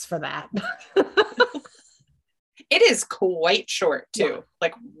legs for that. It is quite short too,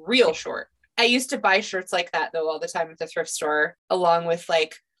 like real short. I used to buy shirts like that though all the time at the thrift store, along with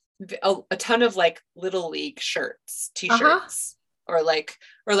like a ton of like little league shirts, t-shirts, or like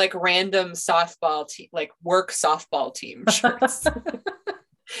random softball like work softball team shirts.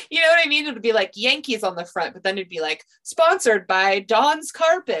 You know what I mean? It would be like Yankees on the front, but then it'd be like sponsored by Dawn's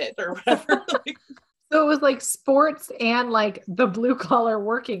Carpet or whatever. So it was like sports and like the blue collar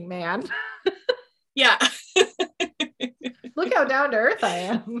working man. Yeah. Look how down to earth I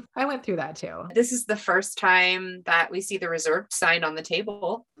am. I went through that too. This is the first time that we see the reserved sign on the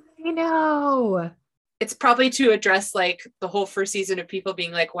table. I know. It's probably to address like the whole first season of people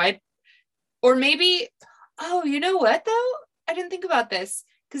being like, why? Or maybe, oh, you know what though? I didn't think about this.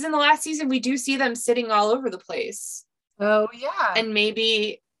 Because in the last season, we do see them sitting all over the place. Oh, yeah. And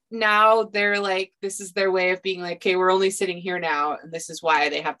maybe now they're like, this is their way of being like, okay, we're only sitting here now. And this is why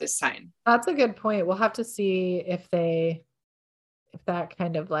they have this sign. That's a good point. We'll have to see if if that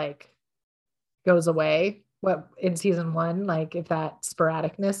kind of like goes away. What in season 1, like if that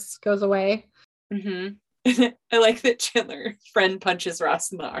sporadicness goes away. Mm-hmm. I like that Chandler friend punches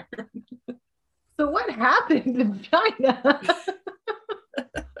Ross in the arm. So what happened in China?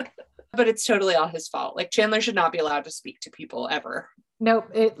 But it's totally all his fault. Like Chandler should not be allowed to speak to people ever.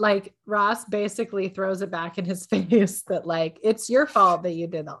 Nope. It like Ross basically throws it back in his face that like, it's your fault that you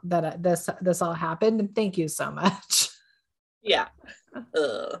did that. This all happened. And thank you so much. Yeah.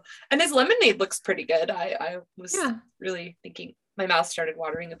 And his lemonade looks pretty good. I was really thinking, my mouth started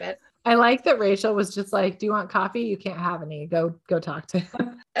watering a bit. I like that Rachel was just like, do you want coffee? You can't have any. Go talk to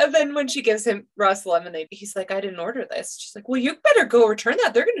him. And then when she gives him Ross lemonade, he's like, I didn't order this. She's like, well, you better go return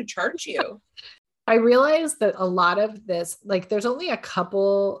that. They're going to charge you. I realized that a lot of this, like there's only a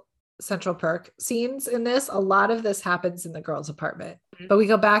couple Central Perk scenes in this. A lot of this happens in the girls' apartment. Mm-hmm. But we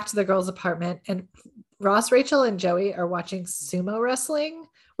go back to the girls' apartment and Ross, Rachel, and Joey are watching sumo wrestling,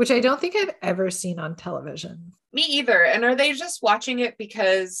 which I don't think I've ever seen on television. Me either. And are they just watching it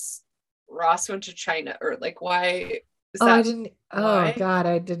because Ross went to China, or like why is that? I didn't. Oh God,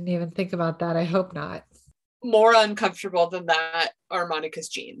 I didn't even think about that. I hope not. More uncomfortable than that are Monica's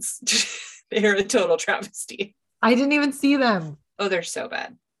jeans. They're a total travesty. I didn't even see them. Oh, they're so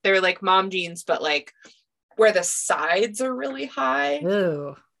bad. They're like mom jeans, but like where the sides are really high.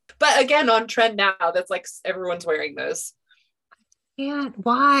 Ew. But again, on trend now, that's like everyone's wearing those. And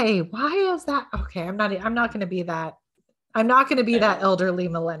why is that? Okay, I'm not going to be that. I'm not going to be that elderly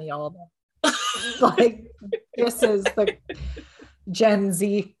millennial. Like this is the Gen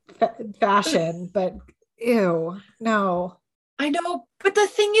Z fashion, but ew, no. I know, but the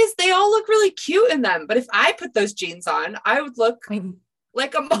thing is, they all look really cute in them. But if I put those jeans on, I would look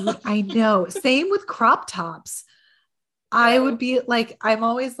like a mom. I know. Same with crop tops. I would be like, I'm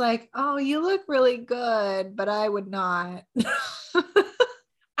always like, oh, you look really good, but I would not.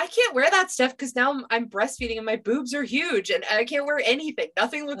 I can't wear that stuff because now I'm breastfeeding and my boobs are huge and I can't wear anything.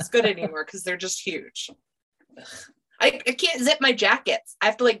 Nothing looks good anymore because they're just huge. I can't zip my jackets. I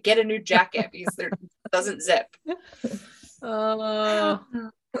have to like get a new jacket because it doesn't zip. Oh,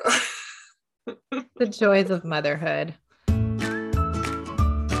 the joys of motherhood.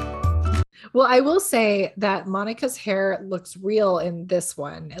 Well, I will say that Monica's hair looks real in this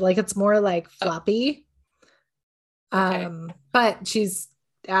one. Like it's more like floppy. Okay. But she's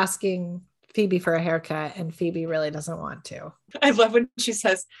asking Phoebe for a haircut and Phoebe really doesn't want to. I love when she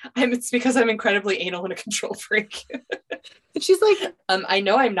says, it's because I'm incredibly anal and a control freak. And she's like, I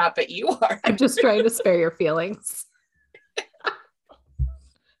know I'm not, but you are. I'm just trying to spare your feelings.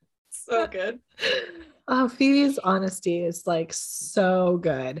 So good. Oh, Phoebe's honesty is like so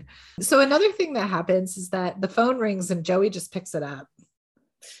good. So another thing that happens is that the phone rings and Joey just picks it up.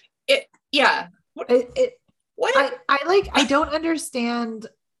 I don't understand.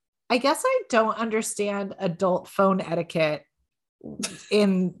 I guess I don't understand adult phone etiquette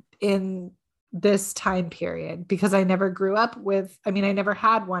in this time period because I never grew up with, I never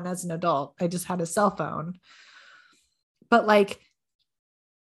had one as an adult. I just had a cell phone. But like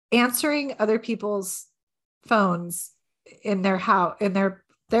answering other people's phones in their house, in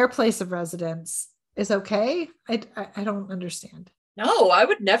their place of residence is okay. I don't understand. No, I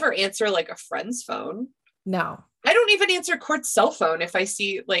would never answer like a friend's phone. No. I don't even answer Court's cell phone if I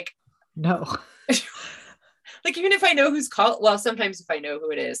see like. No. Like even if I know who's called, well, sometimes if I know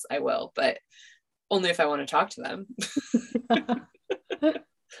who it is, I will, but only if I want to talk to them. I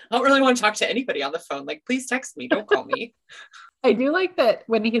don't really want to talk to anybody on the phone. Like, please text me. Don't call me. I do like that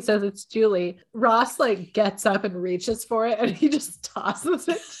when he says it's Julie, Ross like gets up and reaches for it and he just tosses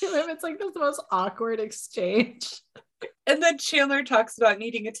it to him. It's like the most awkward exchange. And then Chandler talks about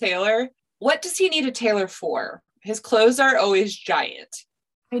needing a tailor. What does he need a tailor for? His clothes are always giant.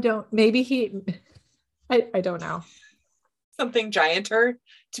 I don't know. Something gianter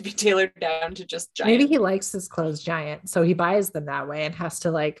to be tailored down to just giant. Maybe he likes his clothes giant, so he buys them that way and has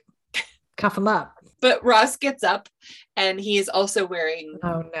to like cuff them up. But Ross gets up and he is also wearing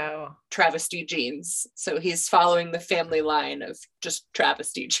travesty jeans. So he's following the family line of just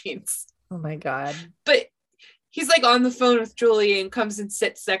travesty jeans. Oh my God. But he's like on the phone with Julie and comes and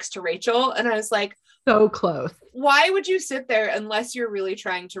sits next to Rachel. And I was like, so close. Why would you sit there unless you're really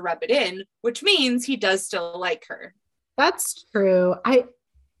trying to rub it in? Which means he does still like her. That's true. I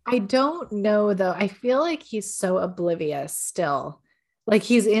don't know though. I feel like he's so oblivious still. Like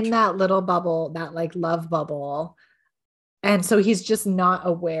he's in that little bubble, that like love bubble. And so he's just not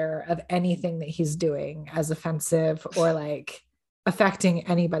aware of anything that he's doing as offensive or like affecting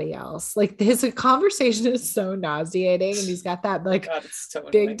anybody else. Like his conversation is so nauseating and he's got that like God, it's so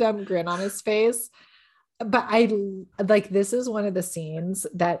big dumb grin on his face. But I like, this is one of the scenes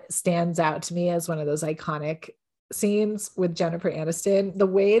that stands out to me as one of those iconic scenes with Jennifer Aniston. The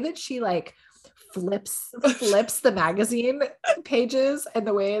way that she like flips the magazine pages, and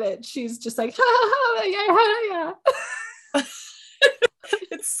the way that she's just like, yeah.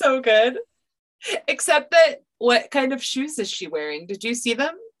 It's so good. Except that, what kind of shoes is she wearing? Did you see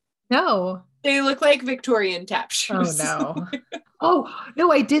them? No. They look like Victorian tap shoes. Oh no. Oh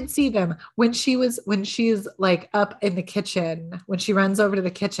no, I did see them when she's like up in the kitchen, when she runs over to the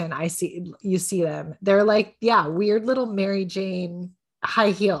kitchen. You see them. They're like, yeah, weird little Mary Jane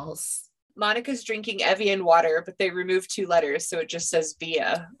high heels. Monica's drinking Evian water, but they removed 2 letters, so it just says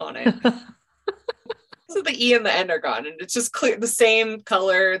Via on it. So the E and the N are gone, and it's just clear, the same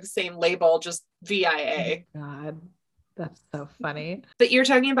color, the same label, just VIA. Oh God, that's so funny. But you're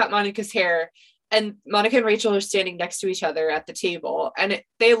talking about Monica's hair, and Monica and Rachel are standing next to each other at the table, and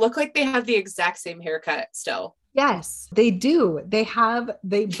they look like they have the exact same haircut still. Yes, they do. They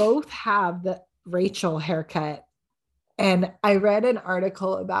both have the Rachel haircut. And I read an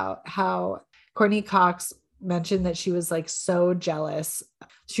article about how Courtney Cox mentioned that she was like so jealous.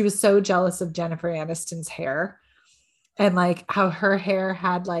 She was so jealous of Jennifer Aniston's hair, and like how her hair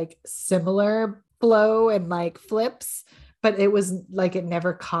had like similar flow and like flips, but it was like, it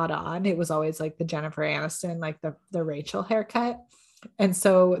never caught on. It was always like the Jennifer Aniston, like the Rachel haircut. And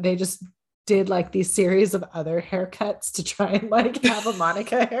so they just did like these series of other haircuts to try and like have a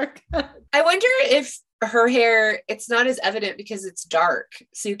Monica haircut. I wonder if her hair, it's not as evident because it's dark,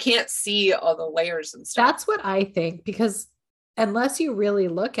 so you can't see all the layers and stuff. That's what I think, because unless you really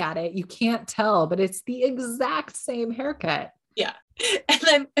look at it, you can't tell, but it's the exact same haircut. Yeah. And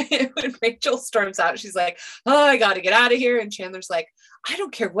then when Rachel storms out, she's like, oh, I got to get out of here. And Chandler's like, I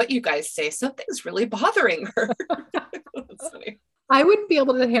don't care what you guys say. Something's really bothering her. That's funny. I wouldn't be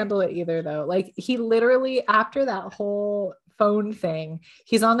able to handle it either, though. Like, he literally, after that whole phone thing,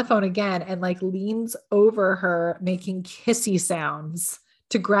 he's on the phone again and like leans over her, making kissy sounds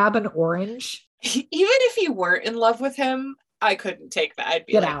to grab an orange. Even if you weren't in love with him, I couldn't take that. I'd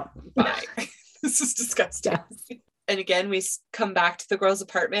be Get like, out. Bye. This is disgusting. Yes. And again, we come back to the girls'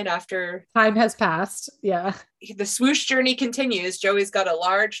 apartment after Time has passed. Yeah. the swoosh journey continues. Joey's got a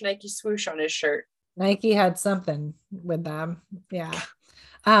large Nike swoosh on his shirt. Nike had something with them. Yeah.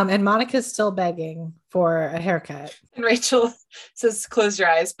 And Monica's still begging for a haircut. And Rachel says, close your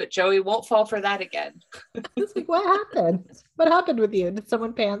eyes, but Joey won't fall for that again. It's like, what happened? What happened with you? Did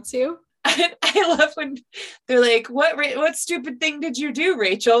someone pants you? I love when they're like, what stupid thing did you do,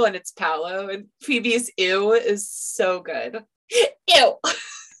 Rachel? And it's Paolo, and Phoebe's ew is so good. Ew.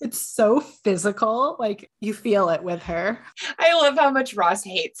 It's so physical. Like, you feel it with her. I love how much Ross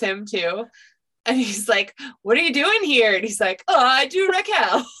hates him too. And he's like, what are you doing here? And he's like, oh, I do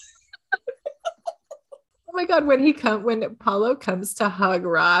Raquel. Oh my God, when Paolo comes to hug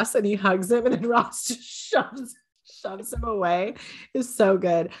Ross and he hugs him and then Ross just shoves him away, is so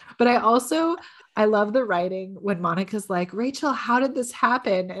good. But I love the writing when Monica's like, Rachel, how did this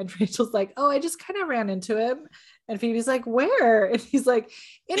happen? And Rachel's like, oh, I just kind of ran into him. And Phoebe's like, where? And he's like,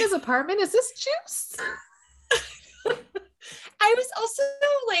 in his apartment. Is this juice? I was also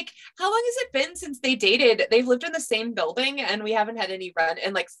like, how long has it been since they dated? They've lived in the same building and we haven't had any run.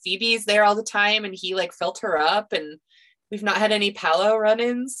 And like Phoebe's there all the time and he like filled her up, and we've not had any Paolo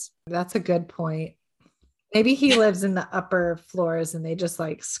run-ins. That's a good point. Maybe he lives in the upper floors and they just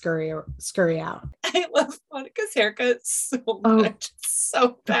like scurry out. I love Monica's haircut so much. It's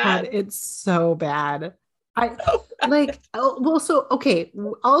so bad. God, it's so bad. Okay.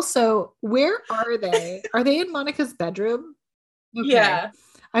 Also, where are they? Are they in Monica's bedroom? Okay. Yeah.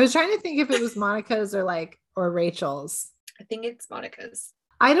 I was trying to think if it was Monica's or Rachel's. I think it's Monica's.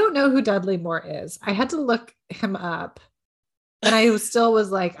 I don't know who Dudley Moore is. I had to look him up. And I was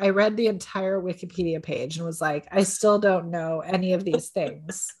like, I read the entire Wikipedia page and was like, I still don't know any of these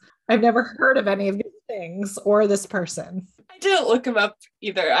things. I've never heard of any of these things or this person. I didn't look him up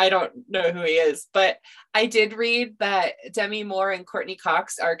either. I don't know who he is, but I did read that Demi Moore and Courtney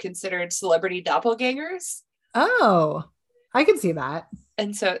Cox are considered celebrity doppelgangers. Oh, I can see that.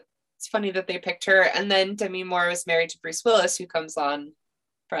 And so it's funny that they picked her. And then Demi Moore was married to Bruce Willis, who comes on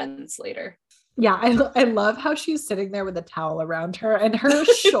Friends later. Yeah, I love how she's sitting there with a towel around her and her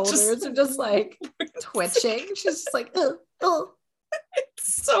shoulders are just like twitching. She's just like, oh.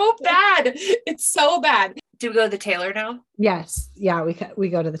 It's so bad. It's so bad. Do we go to the tailor now? Yes. Yeah, we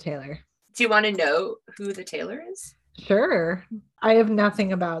go to the tailor. Do you want to know who the tailor is? Sure. I have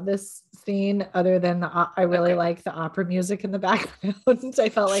nothing about this scene other than I really like the opera music in the background. I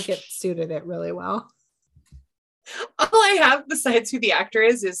felt like it suited it really well. All I have besides who the actor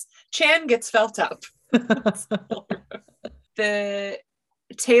is Chan gets felt up. The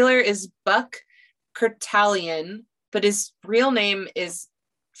Taylor is Buck Kurtalian, but his real name is,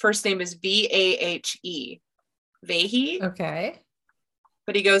 first name is Vahe. Vahe. Okay.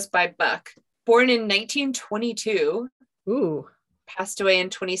 But he goes by Buck. Born in 1922. Ooh. Passed away in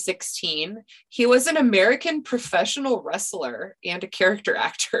 2016. He was an American professional wrestler and a character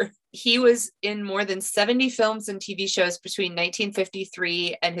actor. He was in more than 70 films and TV shows between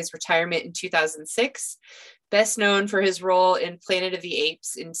 1953 and his retirement in 2006. Best known for his role in Planet of the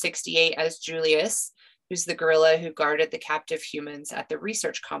Apes in 1968 as Julius, who's the gorilla who guarded the captive humans at the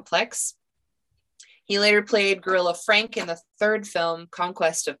research complex. He later played Gorilla Frank in the third film,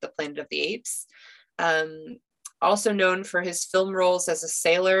 Conquest of the Planet of the Apes. Also known for his film roles as a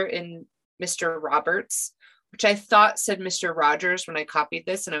sailor in Mr. Roberts, which I thought said Mr. Rogers when I copied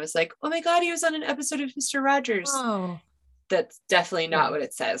this. And I was like, oh my God, he was on an episode of Mr. Rogers. Oh. That's definitely not what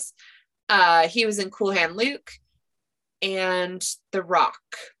it says. He was in Cool Hand Luke and The Rock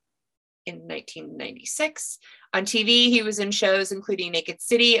in 1996. On TV, he was in shows including Naked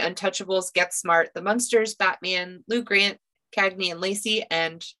City, Untouchables, Get Smart, The Munsters, Batman, Lou Grant, Cagney and Lacey,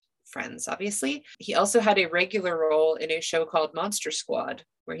 and Friends, obviously. He also had a regular role in a show called Monster Squad,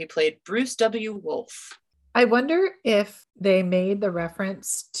 where he played Bruce W. Wolf. I wonder if they made the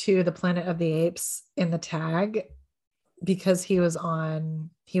reference to the Planet of the Apes in the tag because he was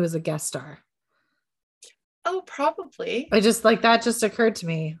a guest star. Oh, probably. I just like that just occurred to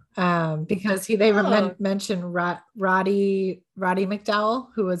me because they mentioned Roddy McDowell,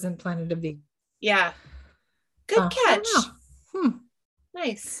 who was in Planet of the Apes. Yeah. Good catch.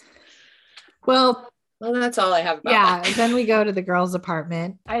 Nice. Well, that's all I have about that. Then we go to the girls'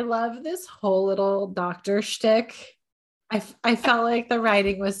 apartment. I love this whole little doctor shtick. I felt like the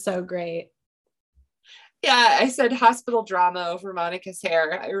writing was so great. Yeah, I said hospital drama over Monica's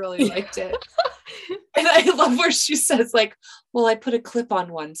hair. I really liked it. And I love where she says, like, well, I put a clip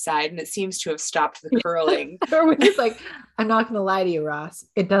on one side and it seems to have stopped the curling. Or when he's like, I'm not going to lie to you, Ross.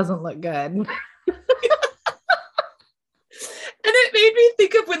 It doesn't look good. And it made me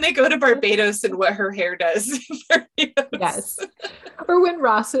think of when they go to Barbados and what her hair does. Yes. Or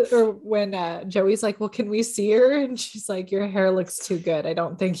when Joey's like, well, can we see her? And she's like, your hair looks too good. I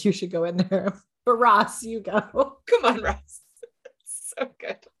don't think you should go in there. But Ross, you go. Come on, Ross. So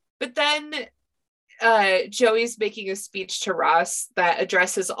good. But then Joey's making a speech to Ross that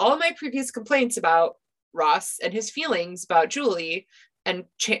addresses all my previous complaints about Ross and his feelings about Julie and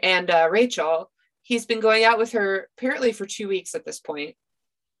Rachel. He's been going out with her apparently for 2 weeks at this point,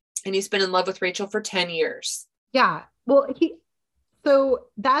 and he's been in love with Rachel for 10 years. Yeah. Well, so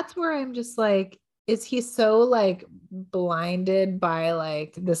that's where I'm just like, is he so like blinded by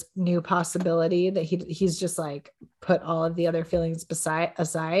like this new possibility that he's just like put all of the other feelings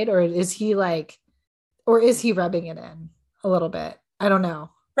aside, or is he rubbing it in a little bit? I don't know.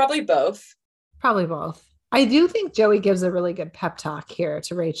 Probably both. I do think Joey gives a really good pep talk here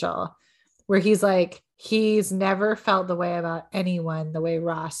to Rachel, where he's like, he's never felt the way about anyone the way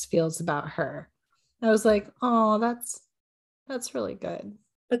Ross feels about her. I was like, oh, that's really good.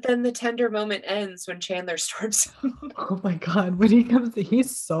 But then the tender moment ends when Chandler storms. Oh my God. When he comes,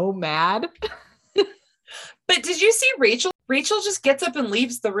 he's so mad. But did you see Rachel? Rachel just gets up and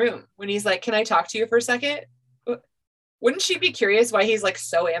leaves the room when he's like, can I talk to you for a second? Wouldn't she be curious why he's like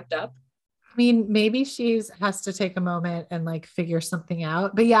so amped up? I mean, maybe she has to take a moment and like figure something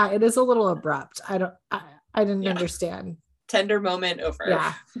out. But yeah, it is a little abrupt. I didn't understand. Tender moment over.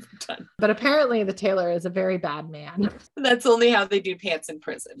 Yeah. Done. But apparently the Taylor is a very bad man. That's only how they do pants in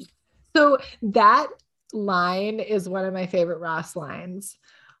prison. So that line is one of my favorite Ross lines,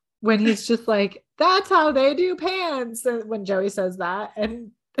 when he's just like, that's how they do pants. And when Joey says that,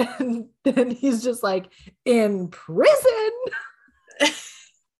 and then he's just like, in prison.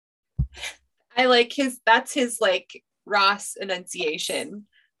 I like that's his like Ross enunciation.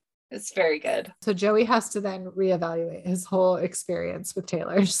 It's very good. So Joey has to then reevaluate his whole experience with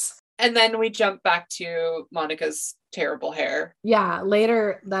Taylor's. And then we jump back to Monica's terrible hair. Yeah,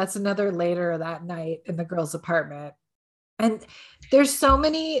 later, that's another later that night in the girls' apartment. And there's so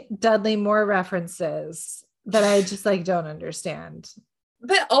many Dudley Moore references that I just like don't understand.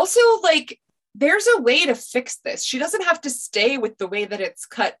 But also like, there's a way to fix this. She doesn't have to stay with the way that it's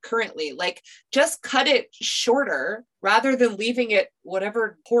cut currently. Like, just cut it shorter rather than leaving it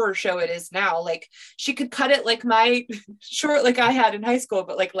whatever horror show it is now. Like, she could cut it like my short, like I had in high school,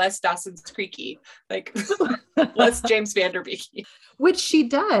 but like less Dawson's Creeky, like less James Vanderbeek. Which she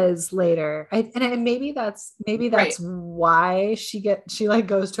does later. And maybe that's right. Why she like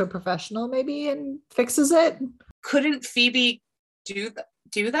goes to a professional maybe and fixes it. Couldn't Phoebe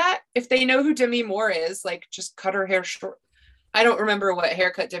do that. If they know who Demi Moore is, like just cut her hair short. I don't remember what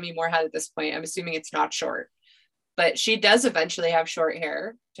haircut Demi Moore had at this point. I'm assuming it's not short, but she does eventually have short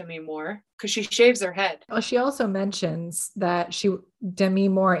hair, Demi Moore, because she shaves her head. Well, she also mentions that Demi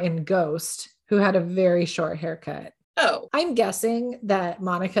Moore in Ghost, who had a very short haircut. Oh, I'm guessing that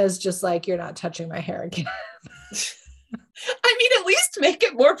Monica's just like, you're not touching my hair again. I mean, at least make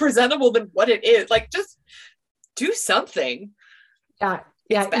it more presentable than what it is. Like, just do something. Yeah.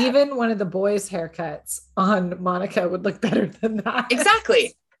 Yeah. Even one of the boys' haircuts on Monica would look better than that.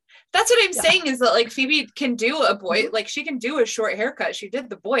 Exactly. That's what I'm saying is that like Phoebe can do a boy, like she can do a short haircut. She did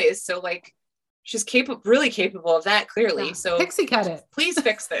the boys. So like she's really capable of that clearly. Yeah. So pixie cut it. Please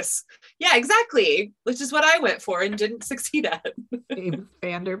fix this. Yeah, exactly. Which is what I went for and didn't succeed at. Babe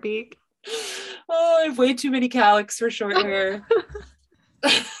Vanderbeek. Oh, I have way too many cowlicks for short hair.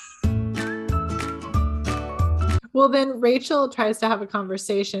 Well, then Rachel tries to have a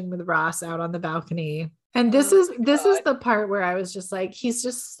conversation with Ross out on the balcony. And this is the part where I was just like, he's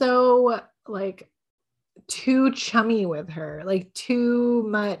just so like too chummy with her, like too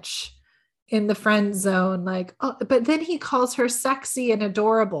much in the friend zone. Like, oh, but then he calls her sexy and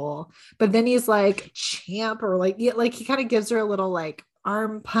adorable. But then he's like champ, or like he kind of gives her a little like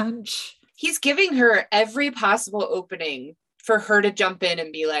arm punch. He's giving her every possible opening for her to jump in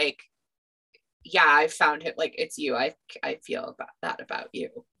and be like, yeah, I found him. Like, it's you. I feel about you.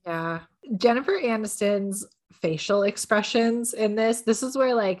 Yeah. Jennifer Aniston's facial expressions in this is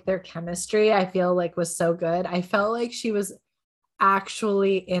where like their chemistry, I feel like, was so good. I felt like she was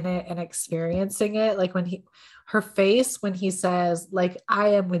actually in it and experiencing it. Like her face, when he says like, I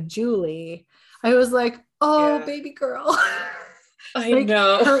am with Julie, I was like, oh, yeah. Baby girl. I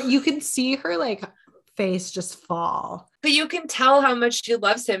know. You can see her like face just fall. But you can tell how much she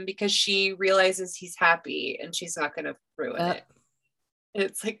loves him because she realizes he's happy and she's not going to ruin it.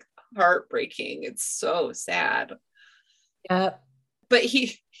 It's like heartbreaking. It's so sad. Yeah. But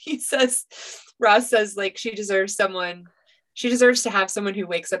Ross says like she deserves to have someone who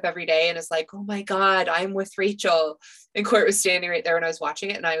wakes up every day and is like, oh my God, I'm with Rachel. And Court was standing right there when I was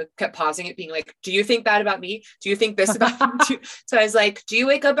watching it, and I kept pausing it, being like, do you think that about me? Do you think this about me? So I was like, do you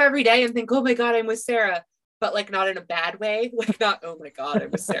wake up every day and think, oh my God, I'm with Sarah? But like not in a bad way. Like not, oh my God,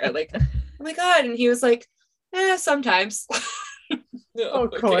 I'm with Sarah. Like, oh my God. And he was like, sometimes. Oh,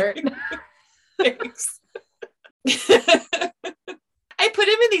 Court. Thanks. I put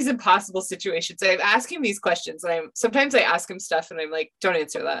him in these impossible situations. I ask him these questions, and sometimes I ask him stuff and I'm like, don't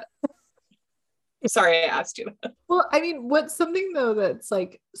answer that. Sorry, I asked you that. Well, I mean, what's something though that's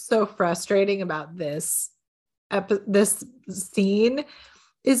like so frustrating about this scene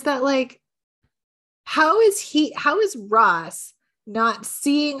is that like, how is Ross not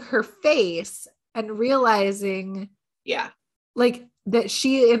seeing her face and realizing, like that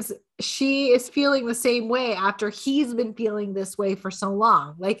she is feeling the same way after he's been feeling this way for so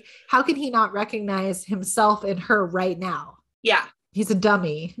long? Like, how can he not recognize himself in her right now? Yeah. He's a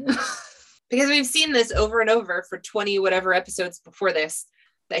dummy. Because we've seen this over and over for 20 whatever episodes before this,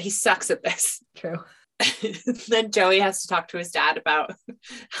 that he sucks at this. True. Then Joey has to talk to his dad about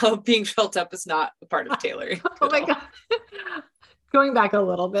how being felt up is not a part of tailoring. Oh my God. Going back a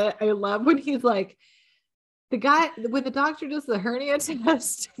little bit, I love when he's like, when the doctor does the hernia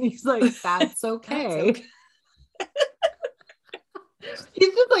test, he's like, that's okay. That's okay.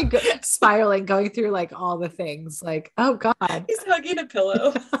 He's just like spiraling, going through like all the things, like, oh God. He's hugging a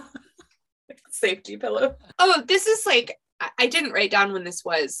pillow. Safety pillow. Oh, this is like, I didn't write down when this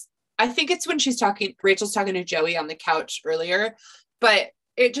was. I think it's when Rachel's talking to Joey on the couch earlier, but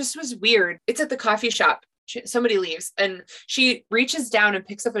it just was weird. It's at the coffee shop. Somebody leaves and she reaches down and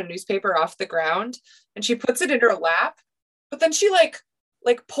picks up a newspaper off the ground and she puts it in her lap, but then she like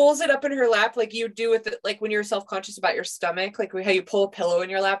pulls it up in her lap like you do with it, like when you're self-conscious about your stomach, like how you pull a pillow in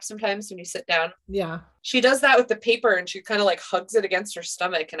your lap sometimes when you sit down. Yeah. She does that with the paper and she kind of like hugs it against her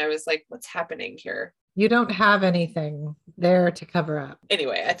stomach. And I was like, what's happening here? You don't have anything there to cover up.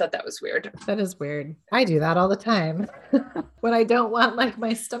 Anyway, I thought that was weird. That is weird. I do that all the time when I don't want like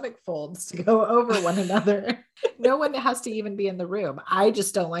my stomach folds to go over one another. No one has to even be in the room. I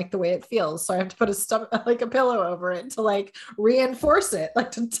just don't like the way it feels. So I have to put a pillow over it to like reinforce it,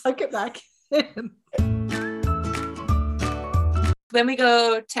 like to tuck it back in. Then we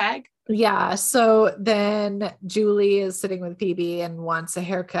go tag. Yeah. So then Julie is sitting with Phoebe and wants a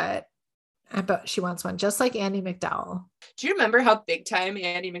haircut. But she wants one just like Andie MacDowell. Do you remember how big time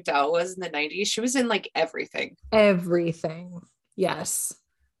Andie MacDowell was in the 90s? She was in like everything. Everything. Yes.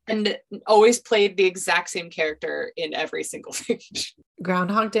 And always played the exact same character in every single thing.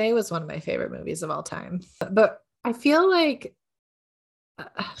 Groundhog Day was one of my favorite movies of all time. But I feel like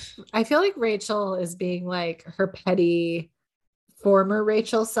I feel like Rachel is being like her petty former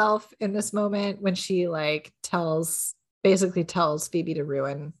Rachel self in this moment when she like basically tells Phoebe to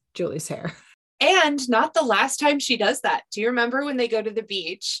ruin Julie's hair. And not the last time she does that. Do you remember when they go to the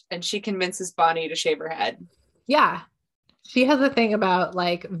beach and she convinces Bonnie to shave her head? Yeah. She has a thing about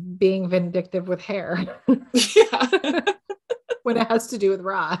like being vindictive with hair. Yeah. When it has to do with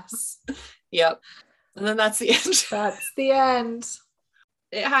Ross. Yep. And then that's the end. That's the end.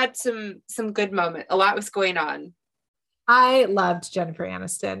 It had some good moment. A lot was going on. I loved Jennifer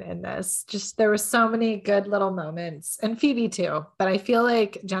Aniston in this. Just there were so many good little moments, and Phoebe too. But I feel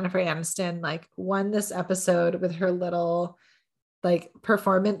like Jennifer Aniston like won this episode with her little like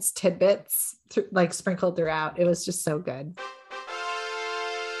performance tidbits like sprinkled throughout. It was just so good.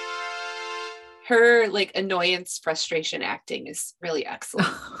 Her like annoyance, frustration acting is really excellent.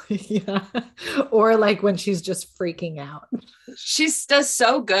 Yeah. Or like when she's just freaking out. She does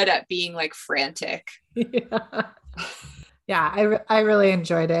so good at being like frantic. Yeah. Yeah, I really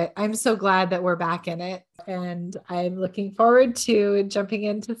enjoyed it. I'm so glad that we're back in it. And I'm looking forward to jumping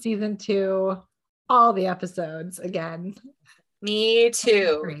into season 2, all the episodes again. Me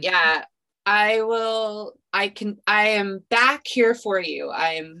too. Great. Yeah. I am back here for you.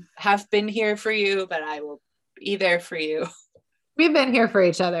 Have been here for you, but I will be there for you. We've been here for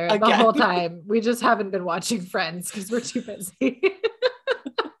each other Again. The whole time. We just haven't been watching Friends because we're too busy.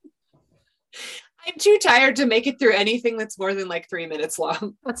 I'm too tired to make it through anything that's more than like 3 minutes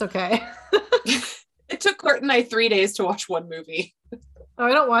long. That's okay. It took Court and I 3 days to watch one movie. Oh,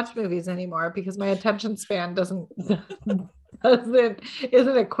 I don't watch movies anymore because my attention span isn't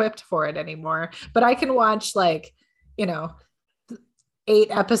equipped for it anymore. But I can watch like, 8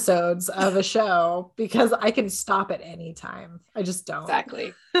 episodes of a show because I can stop at any time. I just don't.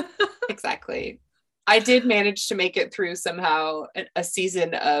 Exactly. I did manage to make it through somehow a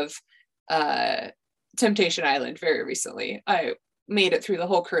season of Temptation Island very recently. I made it through the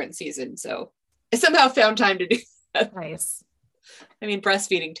whole current season, so I somehow found time to do that. Nice. I mean,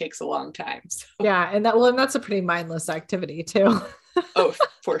 breastfeeding takes a long time. So. Yeah, and that's a pretty mindless activity too. Oh,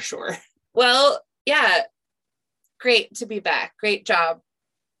 for sure. Well, yeah, great to be back. Great job.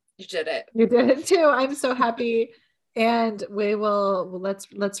 You did it. You did it too. I'm so happy, and we will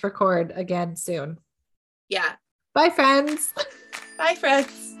let's record again soon. Yeah. Bye, friends. Bye,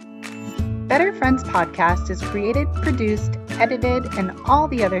 friends. Better Friends podcast is created, produced, edited, and all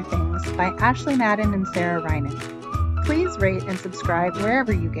the other things by Ashley Madden and Sarah Reinen. Please rate and subscribe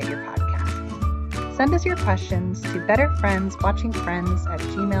wherever you get your podcasts. Send us your questions to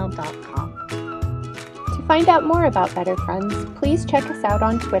betterfriendswatchingfriends@gmail.com. To find out more about Better Friends, please check us out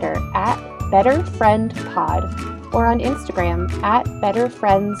on Twitter @BetterFriendPod or on Instagram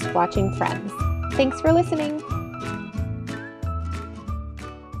 @BetterFriendsWatchingFriends. Thanks for listening.